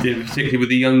effective, particularly with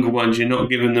the younger ones. You're not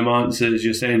giving them answers.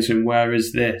 You're saying to them, where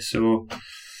is this? Or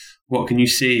what can you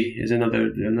see is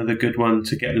another good one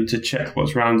to get them to check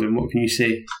what's around them. What can you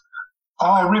see?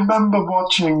 I remember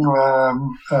watching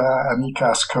an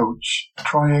ECAS coach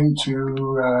trying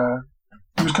to...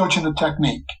 he was coaching the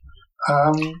technique.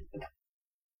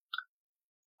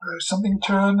 Something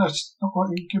turn,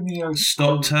 give me a...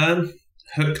 Stop turn,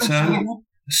 hook turn,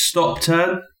 stop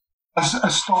turn. A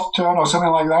stop turn or something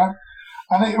like that.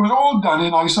 And it was all done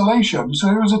in isolation, so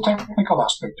there was a technical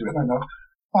aspect to it, I know.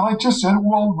 And I just said,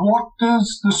 well, what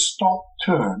does the stop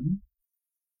turn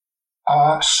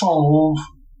solve?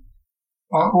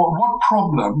 What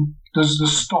problem does the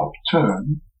stop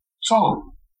turn solve?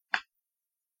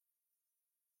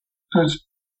 Because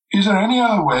is there any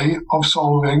other way of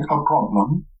solving a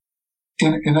problem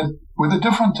with a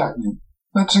different technique?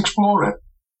 Let's explore it.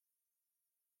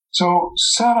 So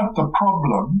set up the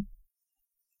problem,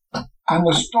 and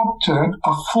the stop turn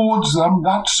affords them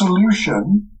that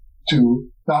solution to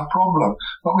that problem.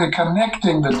 But we're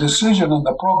connecting the decision and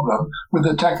the problem with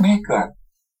the technique then,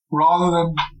 rather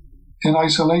than in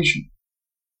isolation.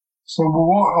 So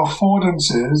what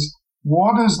affordance is,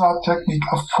 what does that technique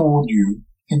afford you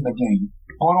in the game?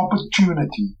 What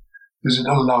opportunity does it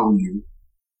allow you?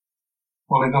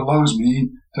 Well, it allows me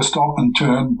to stop and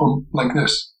turn boom, like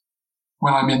this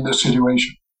when I'm in this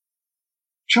situation.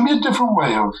 Show me a different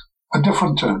way of a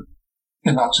different turn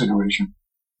in that situation.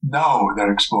 Now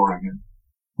they're exploring it.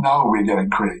 Now we're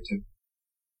getting creative.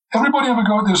 Everybody ever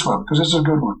go this one? Because it's a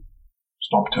good one.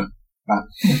 Stop turn.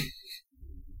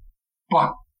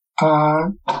 But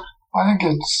I think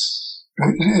it's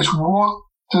what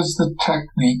does the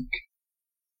technique,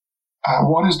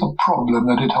 what is the problem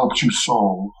that it helps you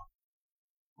solve,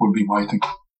 would be my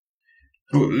thinking.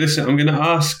 Well, listen, I'm going to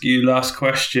ask you last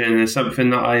question. It's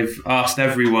something that I've asked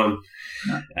everyone.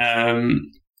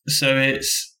 So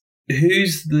it's,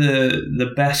 who's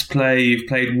the best player you've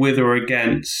played with or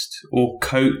against, or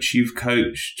coach you've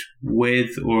coached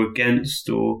with or against,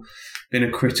 or been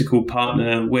a critical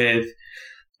partner with,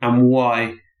 and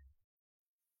why?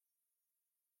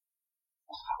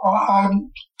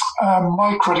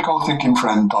 My critical thinking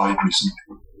friend died recently.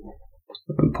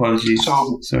 Apologies.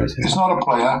 So it's not a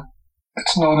player.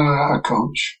 It's not a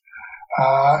coach.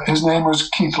 His name was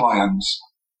Keith Lyons.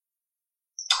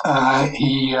 I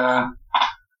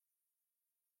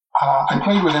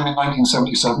played with him in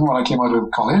 1977 when I came out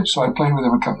of college, so I played with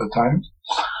him a couple of times.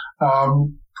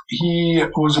 He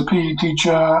was a PE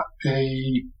teacher,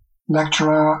 a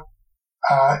lecturer.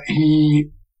 He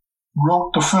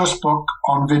wrote the first book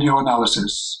on video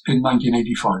analysis in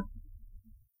 1985.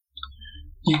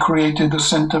 He created the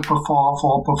Centre for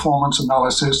Performance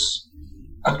Analysis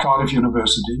at Cardiff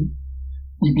University.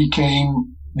 He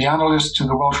became the analyst to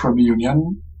the Welsh Rugby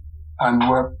Union and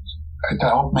worked to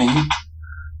help me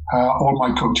all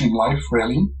my coaching life,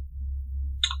 really.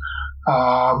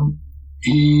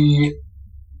 He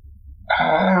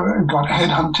got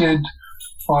headhunted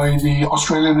by the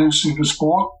Australian Institute of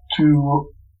Sport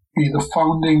to be the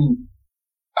founding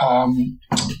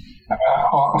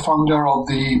founder of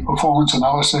the performance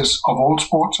analysis of all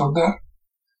sports out there.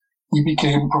 He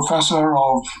became professor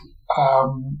of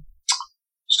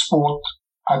sport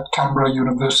at Canberra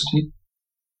University.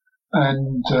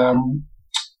 And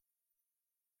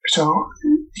so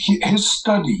his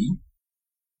study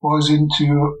was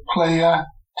into player,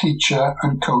 teacher,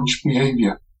 and coach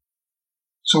behavior.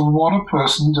 So what a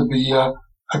person to be a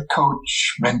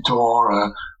coach, mentor,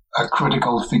 a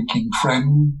critical thinking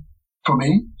friend for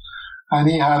me. And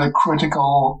he had a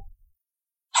critical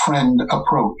friend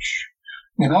approach.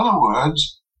 In other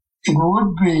words, it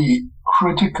would be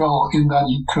critical in that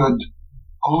you could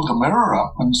hold the mirror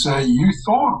up and say, you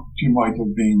thought you might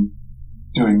have been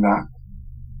doing that.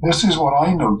 This is what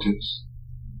I noticed,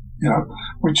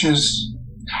 which is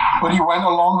when he went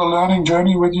along the learning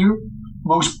journey with you,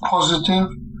 most positive,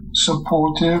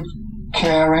 supportive,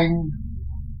 caring,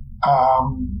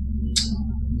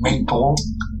 mentor,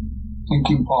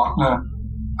 thinking partner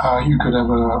you could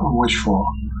ever wish for.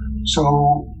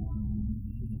 So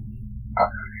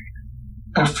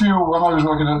when I was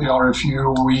working at the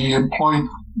RFU, we employed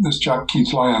this chap,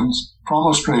 Keith Lyons, from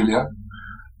Australia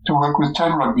to work with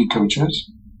 10 rugby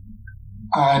coaches.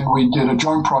 And we did a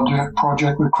joint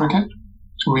project with cricket.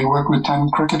 So we worked with 10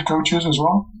 cricket coaches as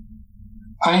well.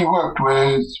 And he worked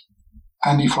with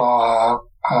Andy Flower,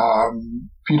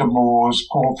 Peter Moores,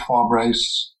 Paul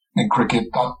Farbrace in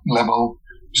cricket, that level,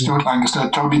 Stuart Lancaster,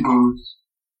 Toby Booth,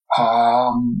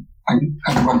 and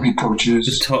rugby coaches.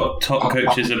 Just top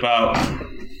coaches about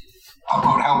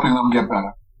helping them get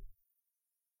better.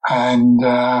 And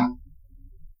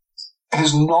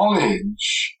his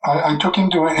knowledge, I took him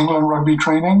to England rugby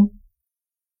training.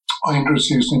 I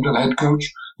introduced him to the head coach.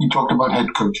 He talked about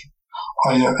head coaching.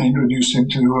 I introduced him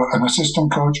to an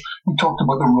assistant coach. He talked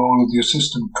about the role of the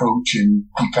assistant coach in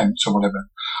defense or whatever.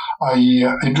 I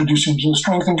introduced him to the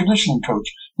strength and conditioning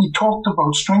coach. He talked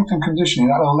about strength and conditioning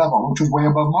at a level which was way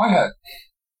above my head.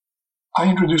 I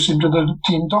introduced him to the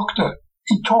team doctor.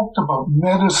 He talked about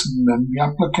medicine and the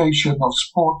application of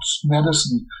sports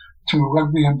medicine to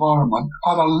rugby environment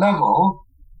at a level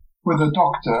with a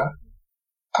doctor.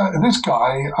 This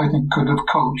guy, I think, could have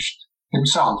coached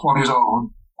himself on his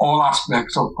own, all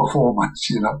aspects of performance,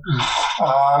 and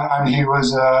he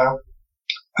was a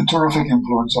terrific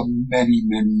influence on many,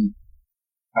 many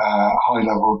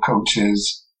high-level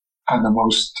coaches and the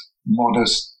most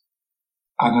modest,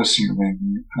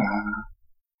 unassuming,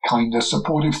 kind of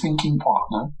supportive thinking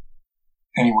partner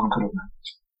anyone could have met.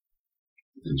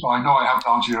 So I know I have to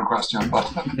answer your question,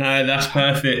 but... No, that's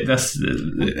perfect. That's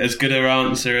as good an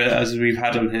answer as we've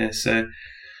had on here. So,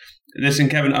 listen,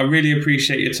 Kevin, I really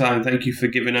appreciate your time. Thank you for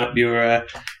giving up your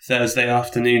Thursday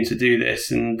afternoon to do this,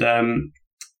 and a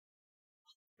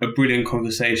brilliant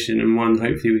conversation, and one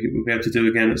hopefully we'll be able to do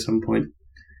again at some point.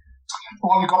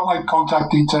 Well, you got my contact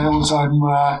details. I'm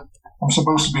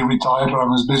supposed to be retired, or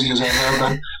I'm as busy as ever.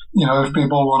 But if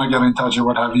people want to get in touch or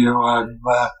what have you, I'm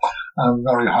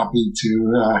very happy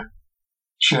to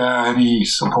share any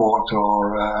support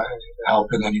or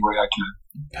help in any way I can.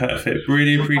 Perfect.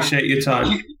 Really appreciate your time.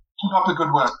 Keep up the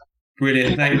good work.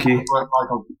 Brilliant. Thank you. Work,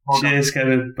 Michael. Well Cheers,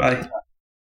 Kevin. Bye.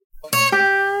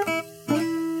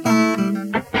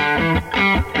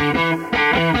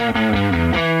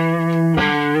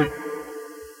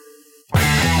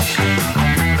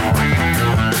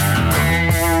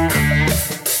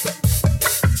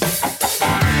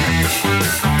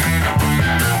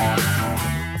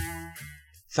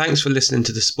 Thanks for listening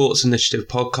to the Sports Initiative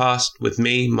podcast with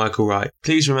me, Michael Wright.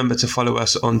 Please remember to follow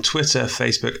us on Twitter,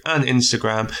 Facebook and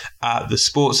Instagram at the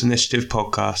Sports Initiative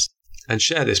Podcast, and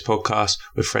share this podcast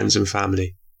with friends and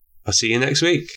family. I'll see you next week.